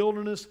in the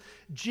wilderness,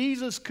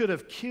 Jesus could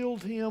have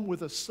killed him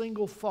with a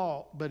single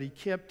thought, but He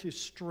kept his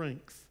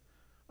strength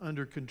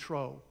under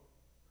control.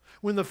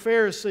 When the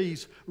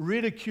Pharisees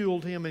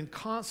ridiculed Him and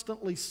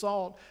constantly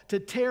sought to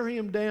tear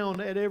Him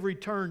down at every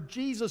turn,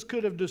 Jesus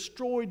could have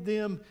destroyed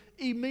them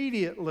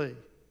immediately,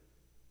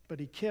 but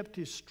He kept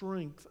his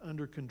strength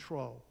under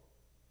control.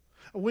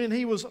 When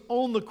He was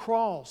on the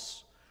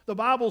cross, the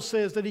Bible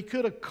says that He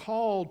could have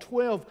called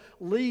 12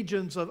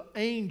 legions of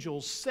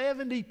angels,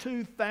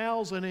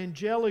 72,000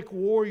 angelic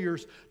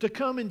warriors to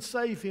come and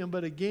save Him.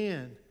 But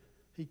again,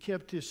 He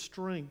kept his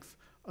strength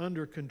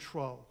under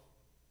control.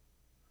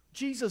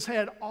 Jesus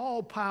had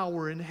all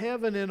power in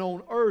heaven and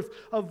on earth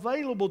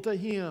available to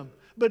him,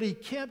 but he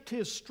kept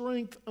his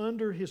strength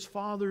under his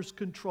Father's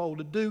control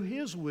to do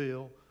his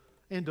will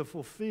and to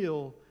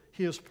fulfill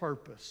his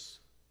purpose.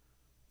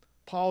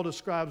 Paul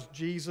describes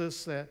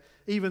Jesus that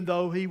even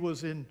though he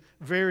was in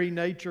very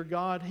nature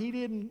God, he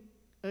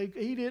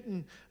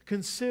didn't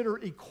consider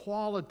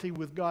equality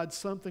with God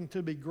something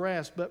to be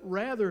grasped, but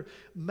rather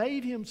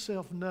made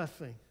himself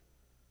nothing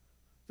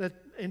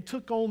and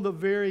took on the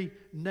very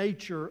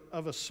nature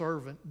of a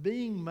servant,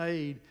 being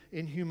made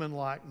in human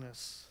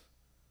likeness.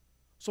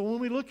 So when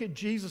we look at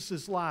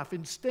Jesus' life,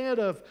 instead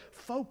of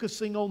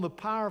focusing on the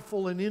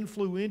powerful and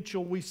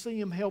influential, we see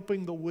him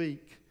helping the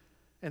weak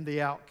and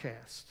the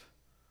outcast.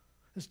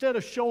 Instead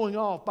of showing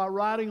off by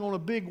riding on a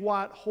big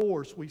white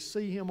horse, we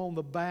see him on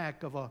the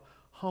back of a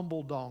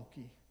humble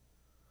donkey.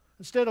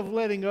 Instead of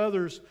letting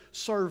others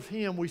serve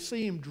him, we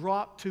see him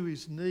drop to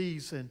his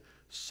knees and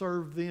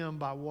serve them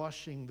by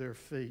washing their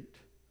feet.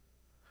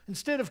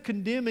 Instead of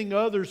condemning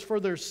others for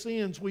their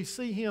sins, we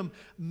see him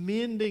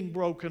mending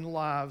broken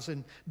lives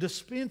and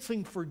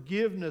dispensing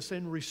forgiveness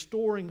and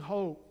restoring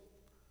hope.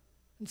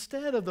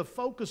 Instead of the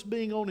focus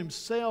being on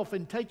himself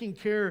and taking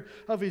care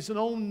of his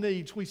own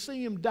needs, we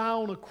see him die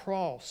on a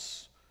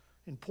cross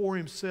and pour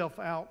himself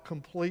out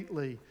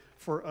completely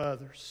for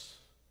others.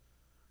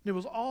 And it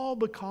was all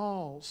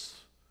because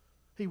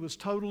he was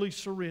totally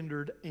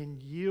surrendered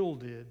and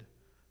yielded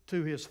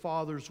to his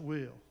Father's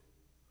will.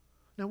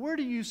 Now, where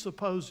do you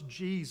suppose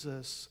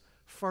Jesus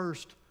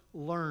first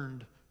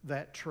learned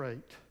that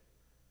trait?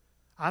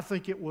 I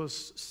think it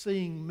was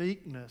seeing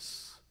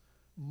meekness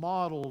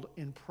modeled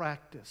and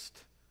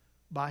practiced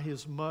by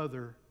his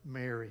mother,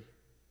 Mary.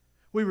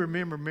 We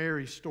remember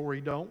Mary's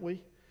story, don't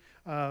we?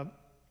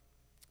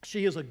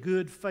 She is a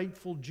good,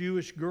 faithful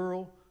Jewish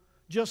girl,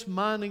 just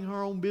minding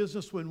her own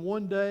business when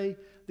one day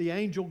the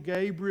angel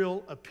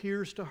Gabriel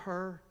appears to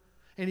her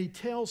and he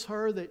tells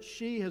her that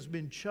she has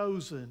been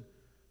chosen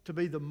to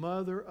be the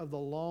mother of the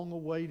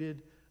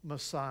long-awaited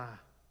Messiah.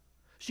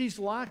 She's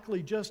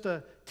likely just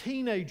a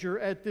teenager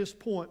at this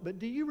point, but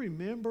do you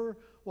remember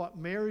what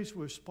Mary's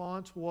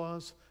response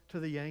was to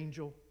the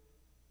angel?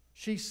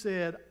 She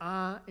said,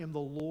 "I am the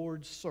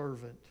Lord's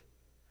servant.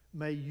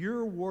 May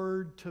your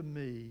word to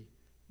me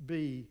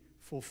be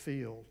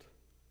fulfilled."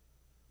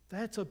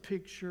 That's a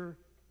picture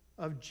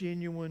of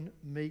genuine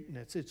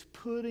meekness. It's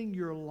putting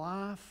your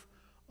life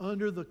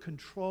under the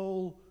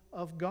control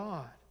of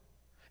God.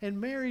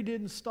 And Mary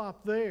didn't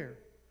stop there.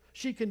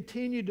 She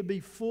continued to be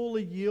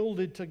fully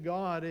yielded to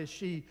God as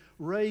she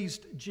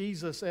raised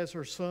Jesus as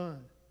her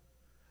son.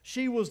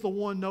 She was the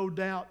one, no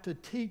doubt, to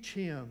teach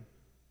him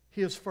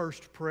his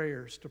first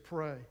prayers to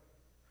pray.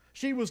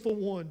 She was the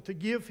one to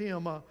give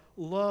him a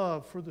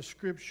love for the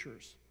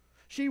Scriptures.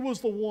 She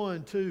was the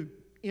one to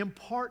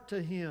impart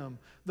to him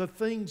the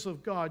things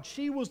of God.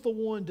 She was the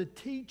one to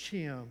teach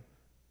him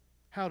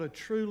how to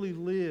truly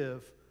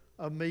live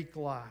a meek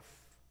life.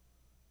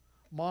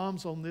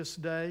 Moms, on this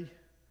day,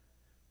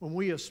 when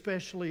we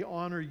especially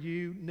honor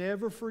you,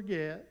 never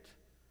forget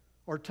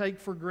or take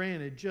for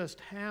granted just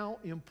how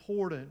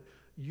important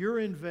your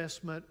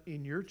investment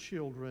in your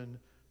children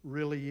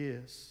really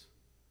is.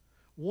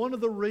 One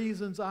of the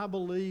reasons I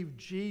believe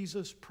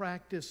Jesus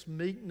practiced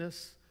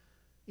meekness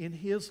in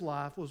his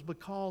life was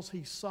because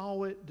he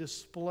saw it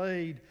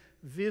displayed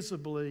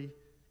visibly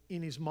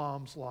in his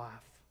mom's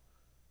life.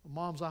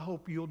 Moms, I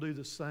hope you'll do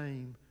the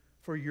same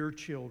for your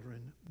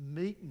children.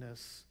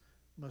 Meekness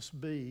must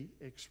be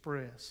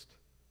expressed.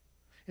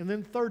 And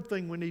then third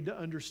thing we need to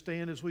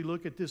understand as we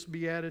look at this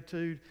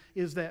beatitude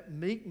is that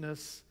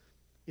meekness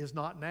is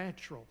not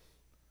natural.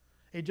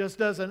 It just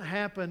doesn't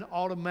happen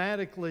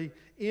automatically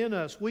in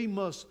us. We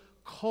must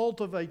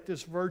cultivate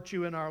this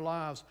virtue in our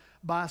lives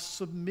by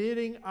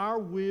submitting our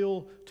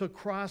will to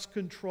Christ's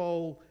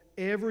control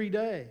every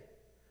day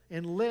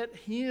and let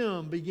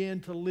him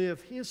begin to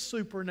live his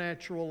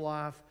supernatural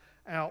life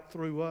out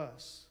through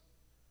us.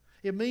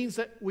 It means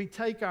that we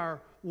take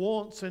our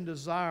wants and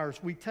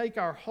desires, we take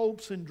our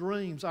hopes and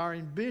dreams, our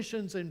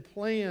ambitions and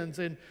plans,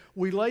 and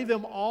we lay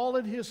them all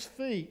at his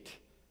feet.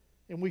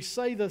 And we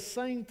say the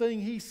same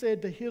thing he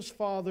said to his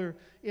Father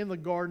in the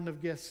Garden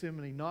of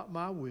Gethsemane, "Not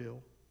my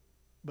will,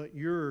 but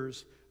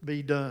yours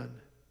be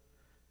done."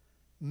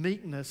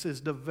 Meekness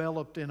is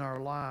developed in our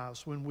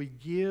lives when we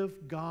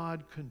give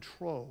God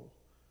control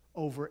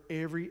over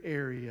every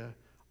area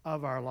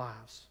of our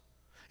lives.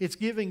 It's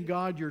giving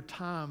God your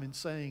time and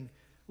saying,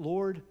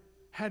 "Lord,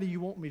 how do you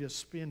want me to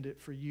spend it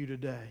for you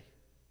today?"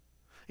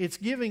 It's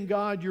giving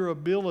God your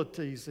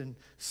abilities and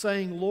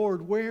saying,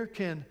 "Lord, where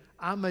can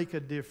I make a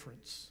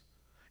difference?"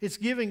 It's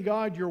giving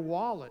God your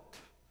wallet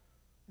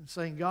and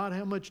saying, "God,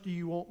 how much do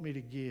you want me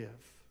to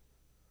give?"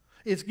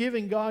 It's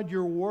giving God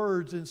your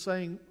words and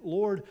saying,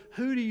 "Lord,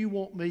 who do you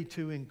want me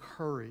to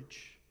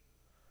encourage?"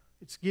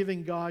 It's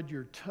giving God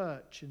your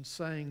touch and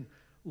saying,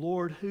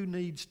 "Lord, who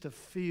needs to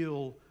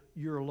feel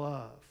your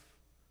love?"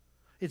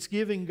 It's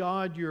giving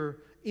God your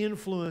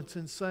influence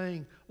and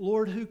saying,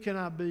 "Lord, who can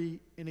I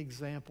be an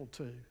example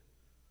to?"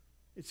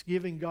 It's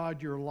giving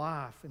God your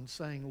life and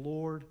saying,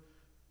 Lord,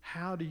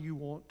 how do you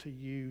want to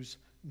use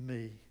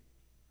me?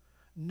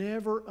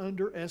 Never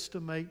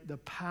underestimate the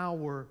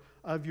power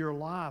of your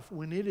life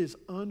when it is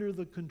under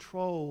the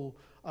control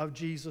of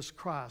Jesus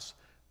Christ.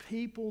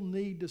 People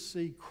need to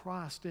see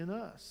Christ in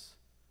us.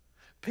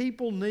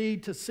 People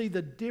need to see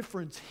the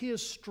difference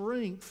His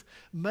strength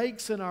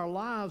makes in our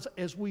lives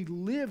as we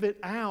live it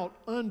out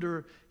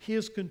under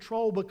His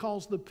control,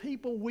 because the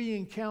people we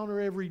encounter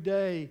every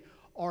day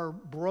are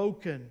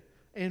broken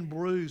and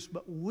bruised,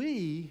 but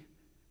we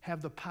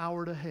have the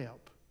power to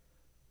help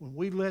when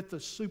we let the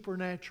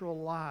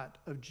supernatural light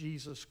of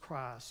Jesus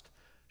Christ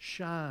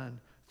shine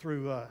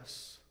through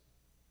us.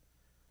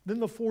 Then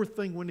the fourth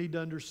thing we need to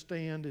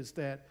understand is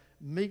that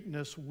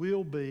meekness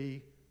will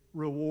be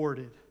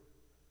rewarded.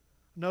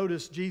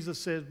 Notice Jesus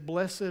said,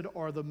 blessed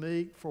are the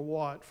meek for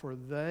what? For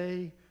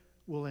they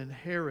will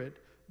inherit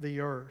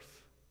the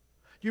earth.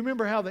 Do you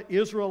remember how the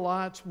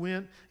Israelites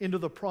went into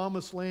the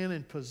promised land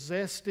and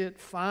possessed it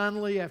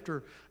finally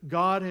after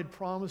God had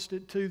promised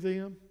it to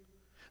them?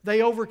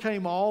 They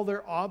overcame all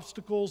their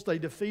obstacles, they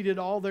defeated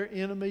all their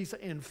enemies,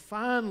 and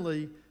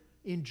finally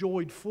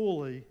enjoyed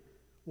fully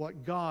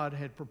what God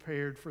had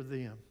prepared for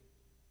them.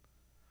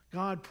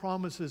 God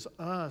promises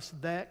us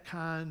that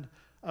kind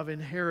of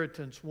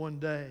inheritance one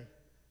day.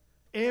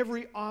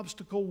 Every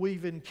obstacle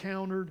we've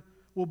encountered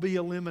will be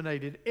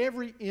eliminated.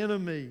 Every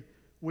enemy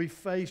we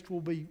faced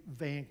will be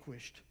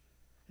vanquished.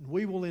 And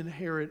we will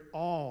inherit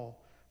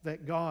all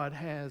that God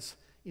has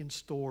in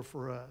store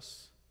for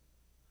us.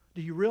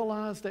 Do you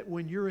realize that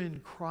when you're in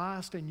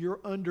Christ and you're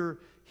under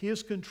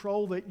His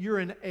control, that you're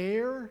an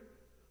heir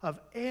of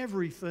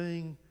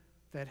everything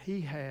that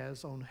He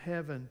has on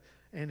heaven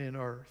and in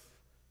earth?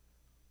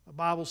 The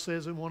Bible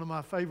says in one of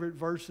my favorite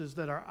verses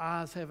that our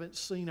eyes haven't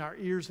seen, our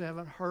ears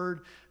haven't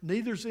heard,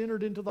 neither's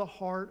entered into the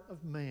heart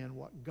of man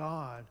what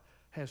God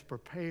has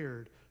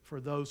prepared for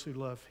those who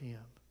love Him.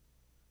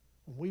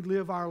 When we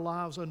live our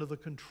lives under the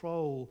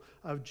control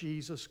of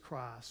Jesus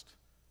Christ,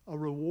 a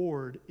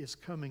reward is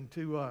coming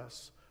to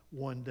us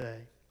one day.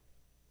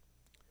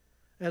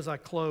 As I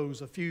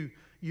close, a few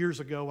years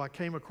ago, I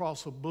came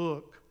across a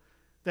book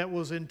that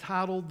was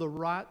entitled The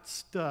Right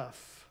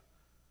Stuff,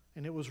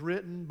 and it was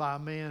written by a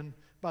man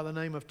by the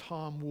name of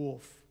Tom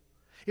Wolfe.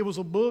 It was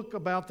a book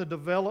about the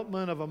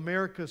development of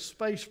America's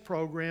space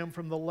program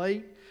from the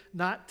late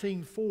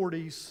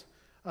 1940s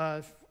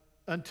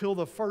until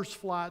the first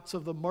flights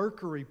of the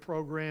Mercury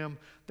program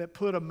that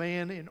put a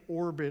man in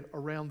orbit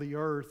around the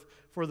Earth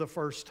for the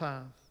first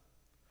time.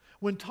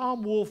 When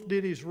Tom Wolfe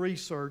did his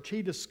research,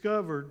 he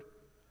discovered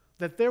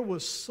that there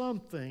was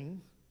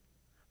something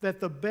that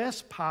the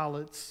best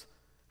pilots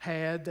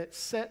had that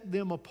set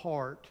them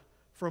apart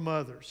from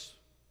others.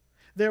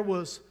 There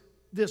was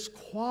this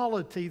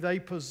quality they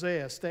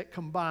possessed that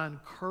combined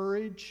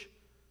courage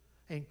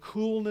and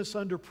coolness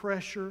under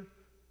pressure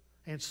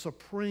and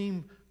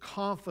supreme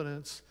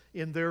confidence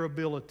in their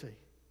ability.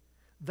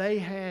 They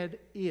had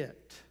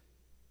it,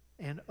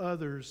 and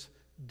others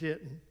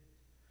didn't.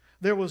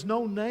 There was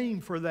no name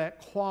for that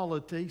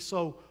quality,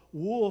 so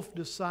Wolfe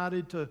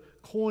decided to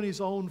coin his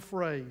own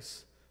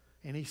phrase,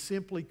 and he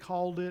simply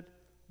called it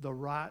the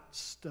right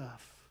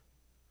stuff.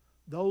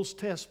 Those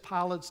test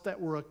pilots that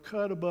were a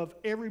cut above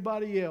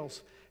everybody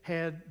else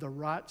had the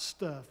right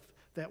stuff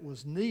that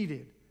was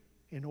needed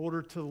in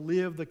order to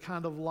live the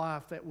kind of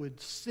life that would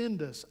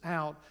send us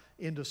out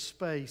into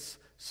space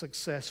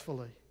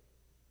successfully.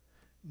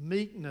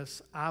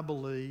 Meekness, I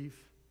believe,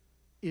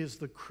 is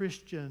the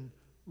Christian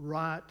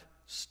right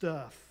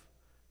stuff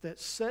that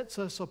sets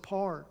us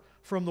apart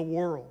from the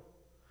world.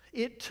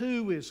 It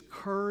too is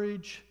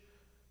courage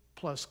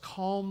plus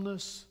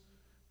calmness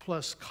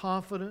plus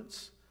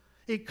confidence.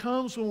 It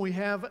comes when we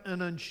have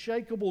an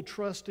unshakable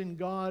trust in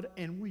God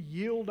and we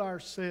yield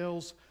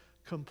ourselves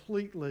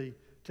completely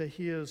to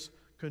His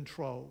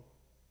control.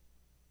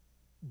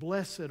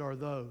 Blessed are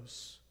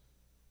those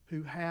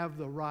who have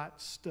the right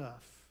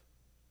stuff,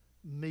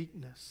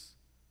 meekness,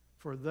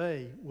 for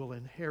they will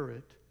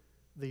inherit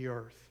the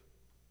earth.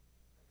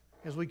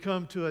 As we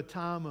come to a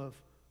time of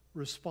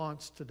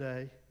response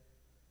today,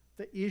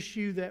 the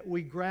issue that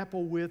we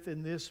grapple with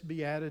in this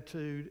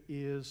beatitude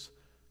is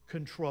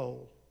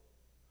control.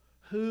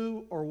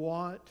 Who or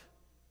what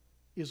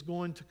is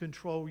going to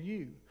control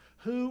you?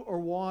 Who or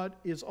what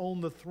is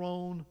on the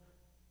throne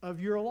of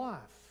your life?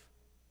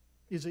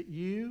 Is it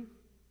you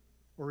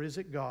or is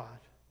it God?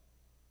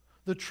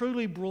 The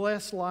truly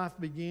blessed life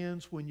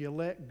begins when you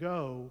let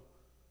go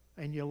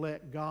and you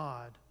let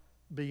God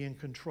be in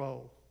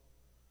control.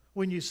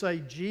 When you say,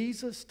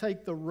 Jesus,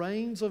 take the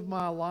reins of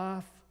my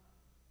life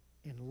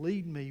and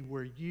lead me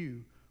where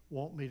you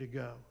want me to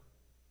go.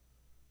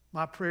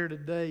 My prayer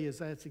today is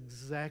that's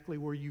exactly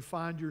where you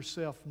find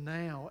yourself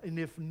now. And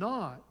if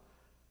not,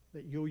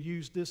 that you'll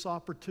use this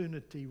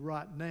opportunity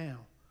right now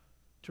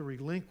to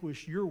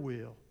relinquish your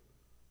will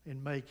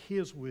and make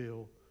His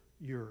will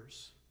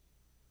yours.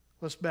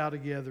 Let's bow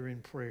together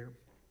in prayer.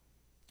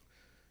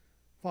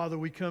 Father,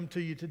 we come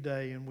to you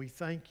today and we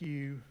thank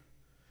you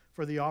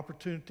for the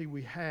opportunity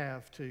we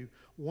have to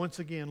once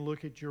again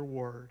look at your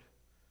word.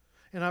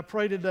 And I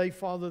pray today,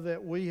 Father,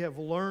 that we have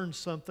learned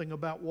something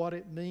about what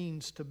it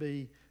means to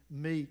be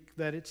meek,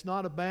 that it's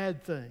not a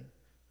bad thing,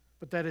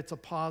 but that it's a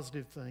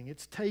positive thing.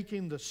 It's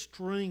taking the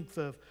strength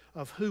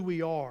of who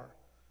we are,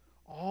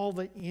 all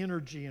the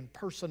energy and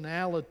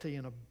personality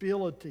and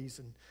abilities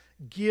and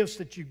gifts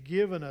that you've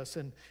given us,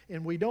 and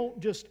we don't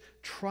just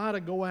try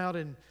to go out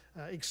and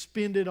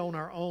expend it on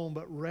our own,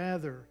 but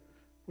rather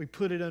we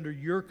put it under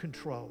your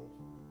control,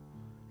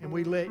 and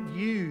we let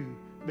you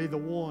be the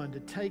one to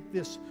take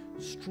this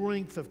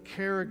strength of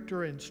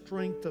character and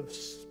strength of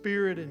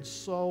spirit and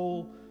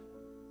soul.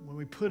 When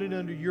we put it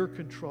under your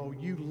control,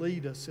 you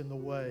lead us in the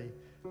way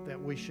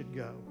that we should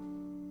go.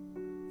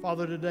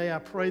 Father, today I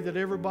pray that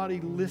everybody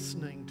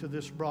listening to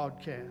this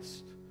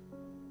broadcast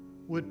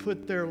would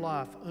put their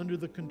life under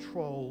the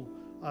control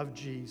of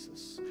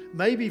Jesus.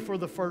 Maybe for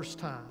the first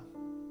time,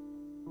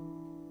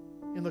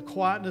 in the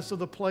quietness of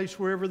the place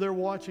wherever they're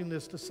watching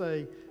this, to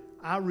say,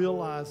 I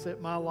realize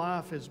that my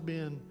life has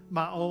been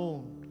my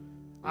own.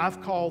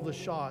 I've called the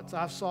shots.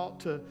 I've sought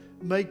to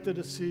make the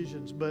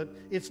decisions, but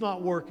it's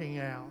not working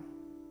out.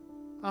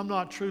 I'm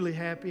not truly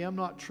happy. I'm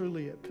not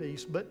truly at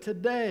peace. But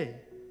today,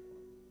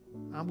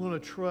 I'm going to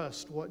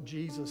trust what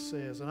Jesus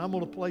says, and I'm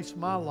going to place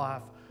my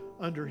life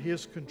under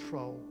His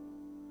control.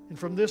 And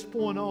from this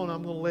point on,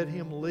 I'm going to let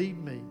Him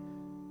lead me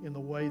in the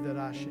way that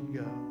I should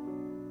go.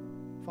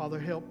 Father,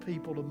 help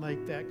people to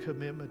make that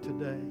commitment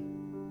today.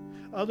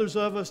 Others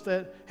of us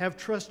that have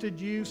trusted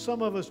you,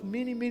 some of us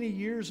many, many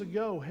years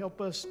ago,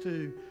 help us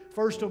to,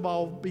 first of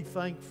all, be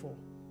thankful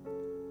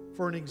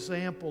for an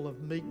example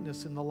of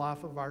meekness in the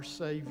life of our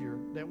Savior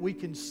that we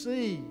can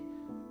see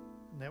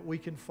and that we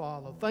can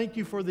follow. Thank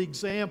you for the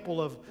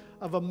example of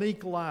a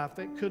meek life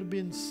that could have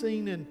been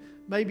seen in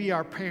maybe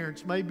our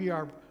parents, maybe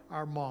our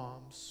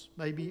moms,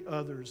 maybe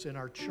others in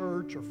our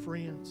church or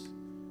friends.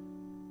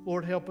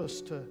 Lord, help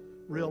us to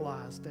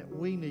realize that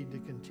we need to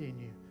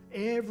continue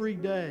every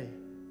day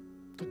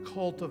to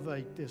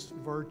cultivate this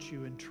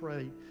virtue and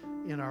trait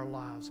in our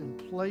lives and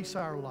place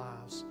our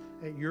lives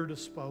at your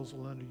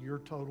disposal under your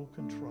total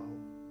control.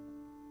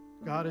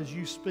 God, as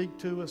you speak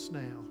to us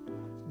now,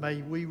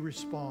 may we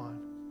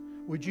respond.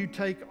 Would you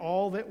take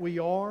all that we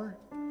are?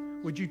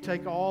 Would you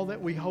take all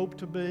that we hope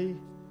to be?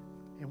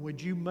 And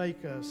would you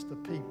make us the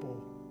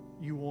people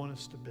you want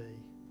us to be?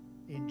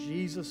 In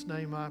Jesus'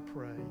 name I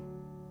pray.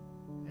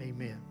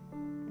 Amen.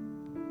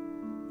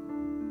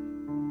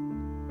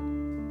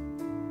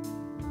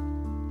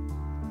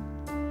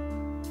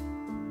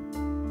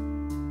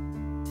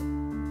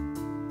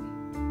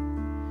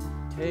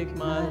 Take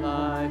my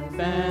life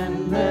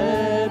and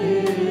let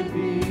it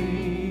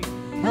be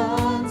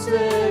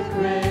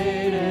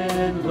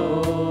consecrated,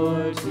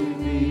 Lord, to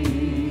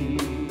Thee.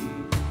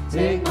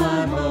 Take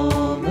my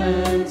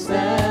moments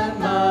and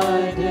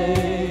my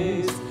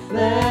days,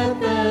 let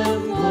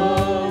them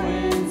flow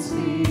in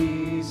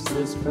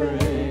ceaseless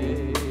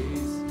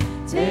praise.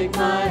 Take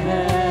my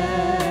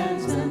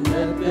hands and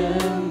let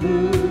them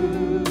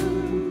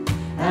move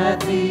at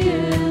the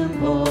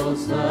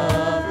impulse of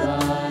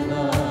Thy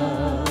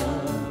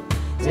love.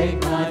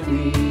 Take my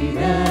feet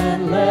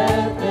and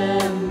let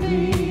them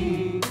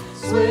be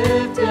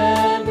swift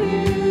and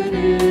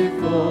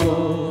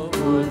beautiful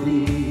for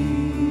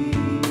Thee.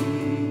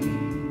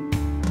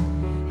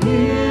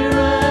 Here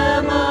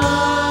am I,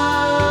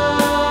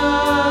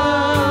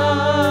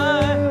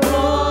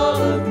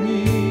 all of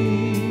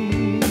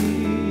me.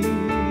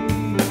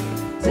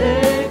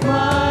 Take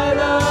my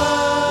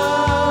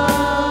life,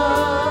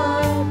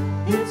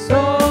 it's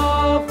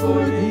all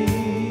for Thee.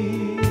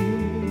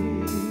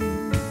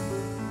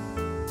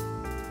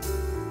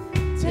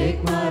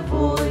 Take my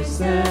voice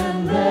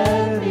and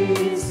let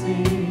me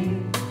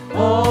sing,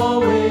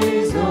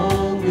 always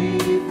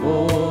only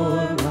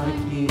for my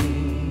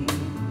King.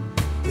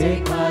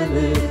 Take my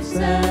lips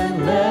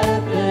and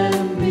let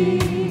them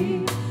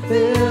be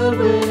filled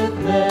with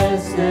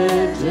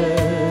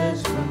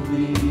messages from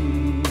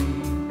Thee.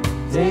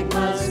 Take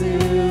my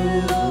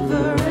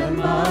silver and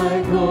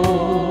my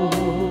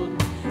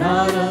gold,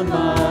 not a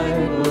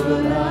mite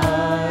would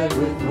I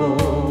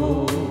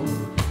withhold.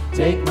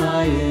 Take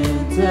my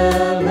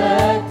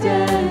intellect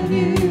and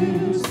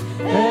use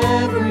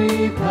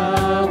every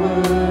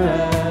power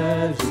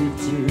as you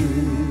choose.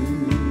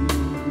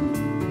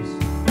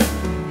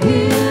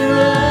 Here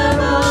am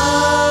I,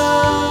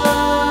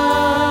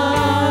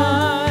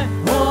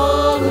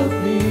 all of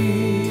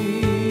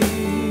me.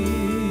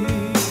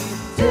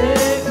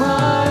 Take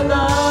my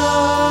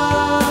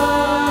life,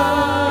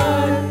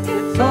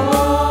 it's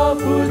all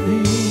for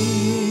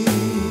Thee.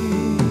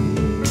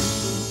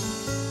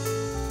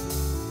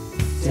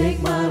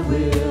 Take my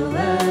will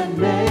and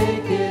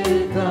make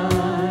it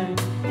Thine,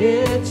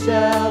 it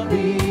shall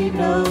be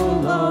no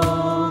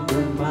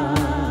longer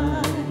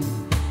mine.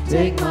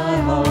 Take my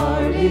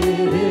heart, it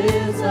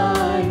is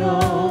Thine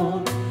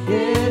own,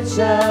 it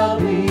shall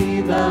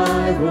be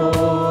Thy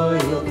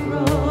royal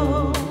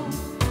throne.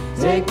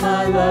 Take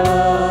my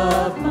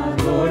love, my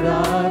Lord,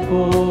 I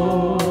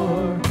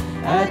pour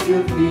at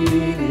your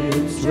feet,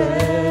 it's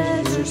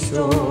treasure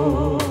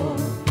store.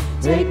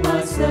 Take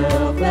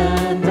myself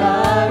and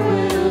I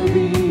will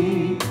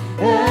be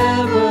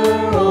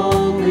ever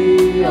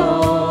only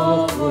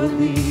all for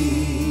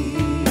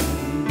thee.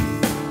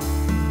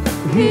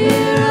 Here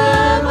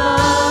am I,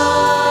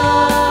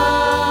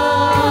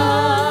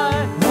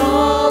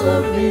 all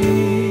of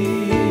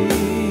me.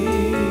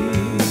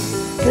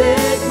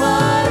 Take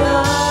my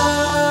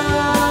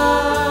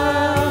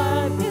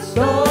life, it's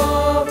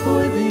all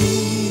for thee.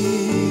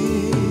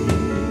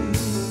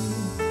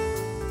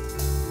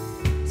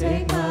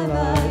 Take my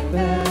life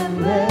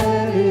and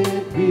let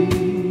it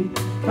be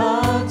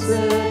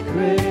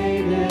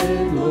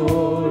consecrated,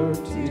 Lord,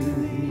 to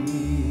thee.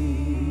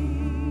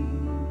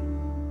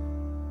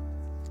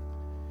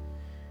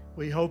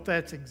 We hope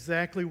that's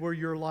exactly where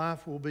your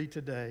life will be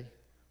today,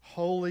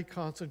 wholly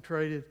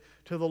consecrated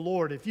to the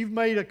Lord. If you've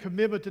made a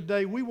commitment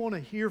today, we want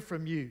to hear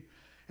from you.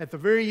 At the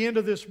very end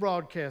of this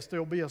broadcast, there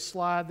will be a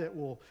slide that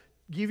will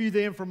give you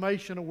the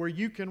information of where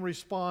you can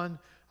respond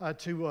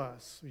to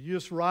us. You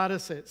just write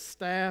us at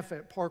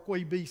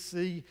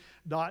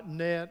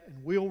staff@parkwaybc.net,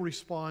 and we'll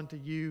respond to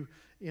you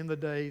in the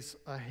days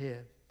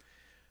ahead.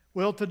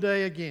 Well,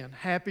 today again,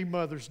 happy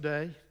Mother's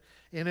Day.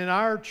 And in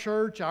our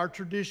church, our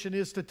tradition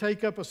is to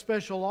take up a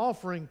special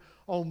offering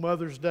on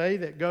Mother's Day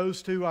that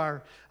goes to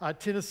our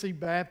Tennessee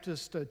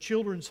Baptist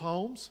children's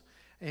homes.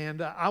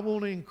 And I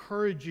want to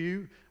encourage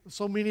you,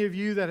 so many of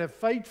you that have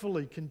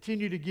faithfully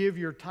continued to give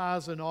your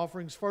tithes and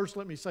offerings. First,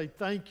 let me say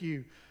thank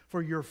you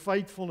for your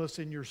faithfulness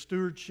and your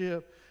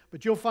stewardship.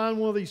 But you'll find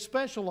one of these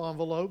special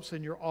envelopes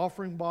in your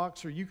offering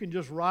box, or you can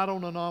just write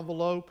on an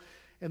envelope.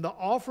 And the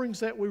offerings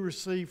that we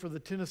receive for the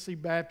Tennessee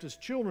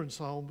Baptist Children's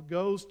Home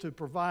goes to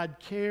provide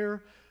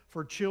care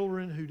for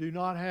children who do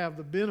not have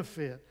the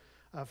benefit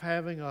of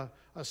having a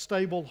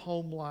stable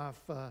home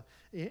life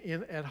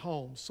at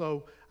home.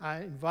 So I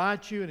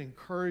invite you and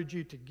encourage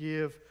you to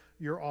give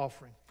your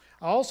offering.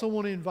 I also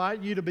want to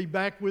invite you to be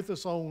back with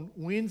us on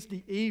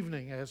Wednesday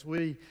evening as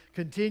we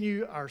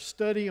continue our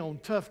study on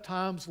tough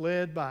times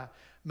led by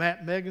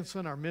Matt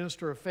Megginson, our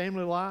Minister of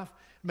Family Life.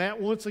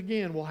 Matt, once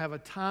again, will have a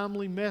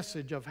timely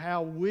message of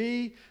how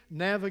we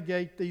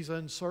navigate these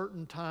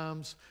uncertain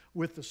times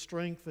with the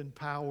strength and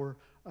power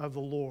of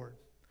the Lord.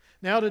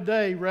 Now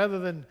today, rather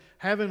than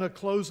having a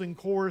closing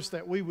chorus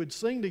that we would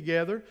sing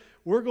together,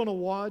 we're going to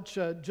watch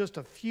just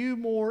a few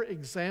more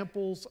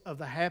examples of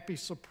the happy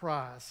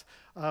surprise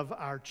of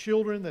our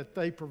children that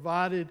they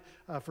provided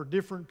for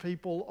different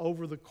people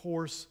over the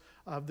course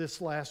of this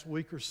last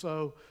week or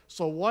so.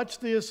 So watch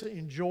this,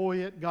 enjoy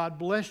it. God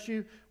bless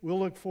you. We'll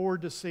look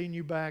forward to seeing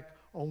you back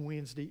on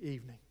Wednesday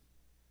evening.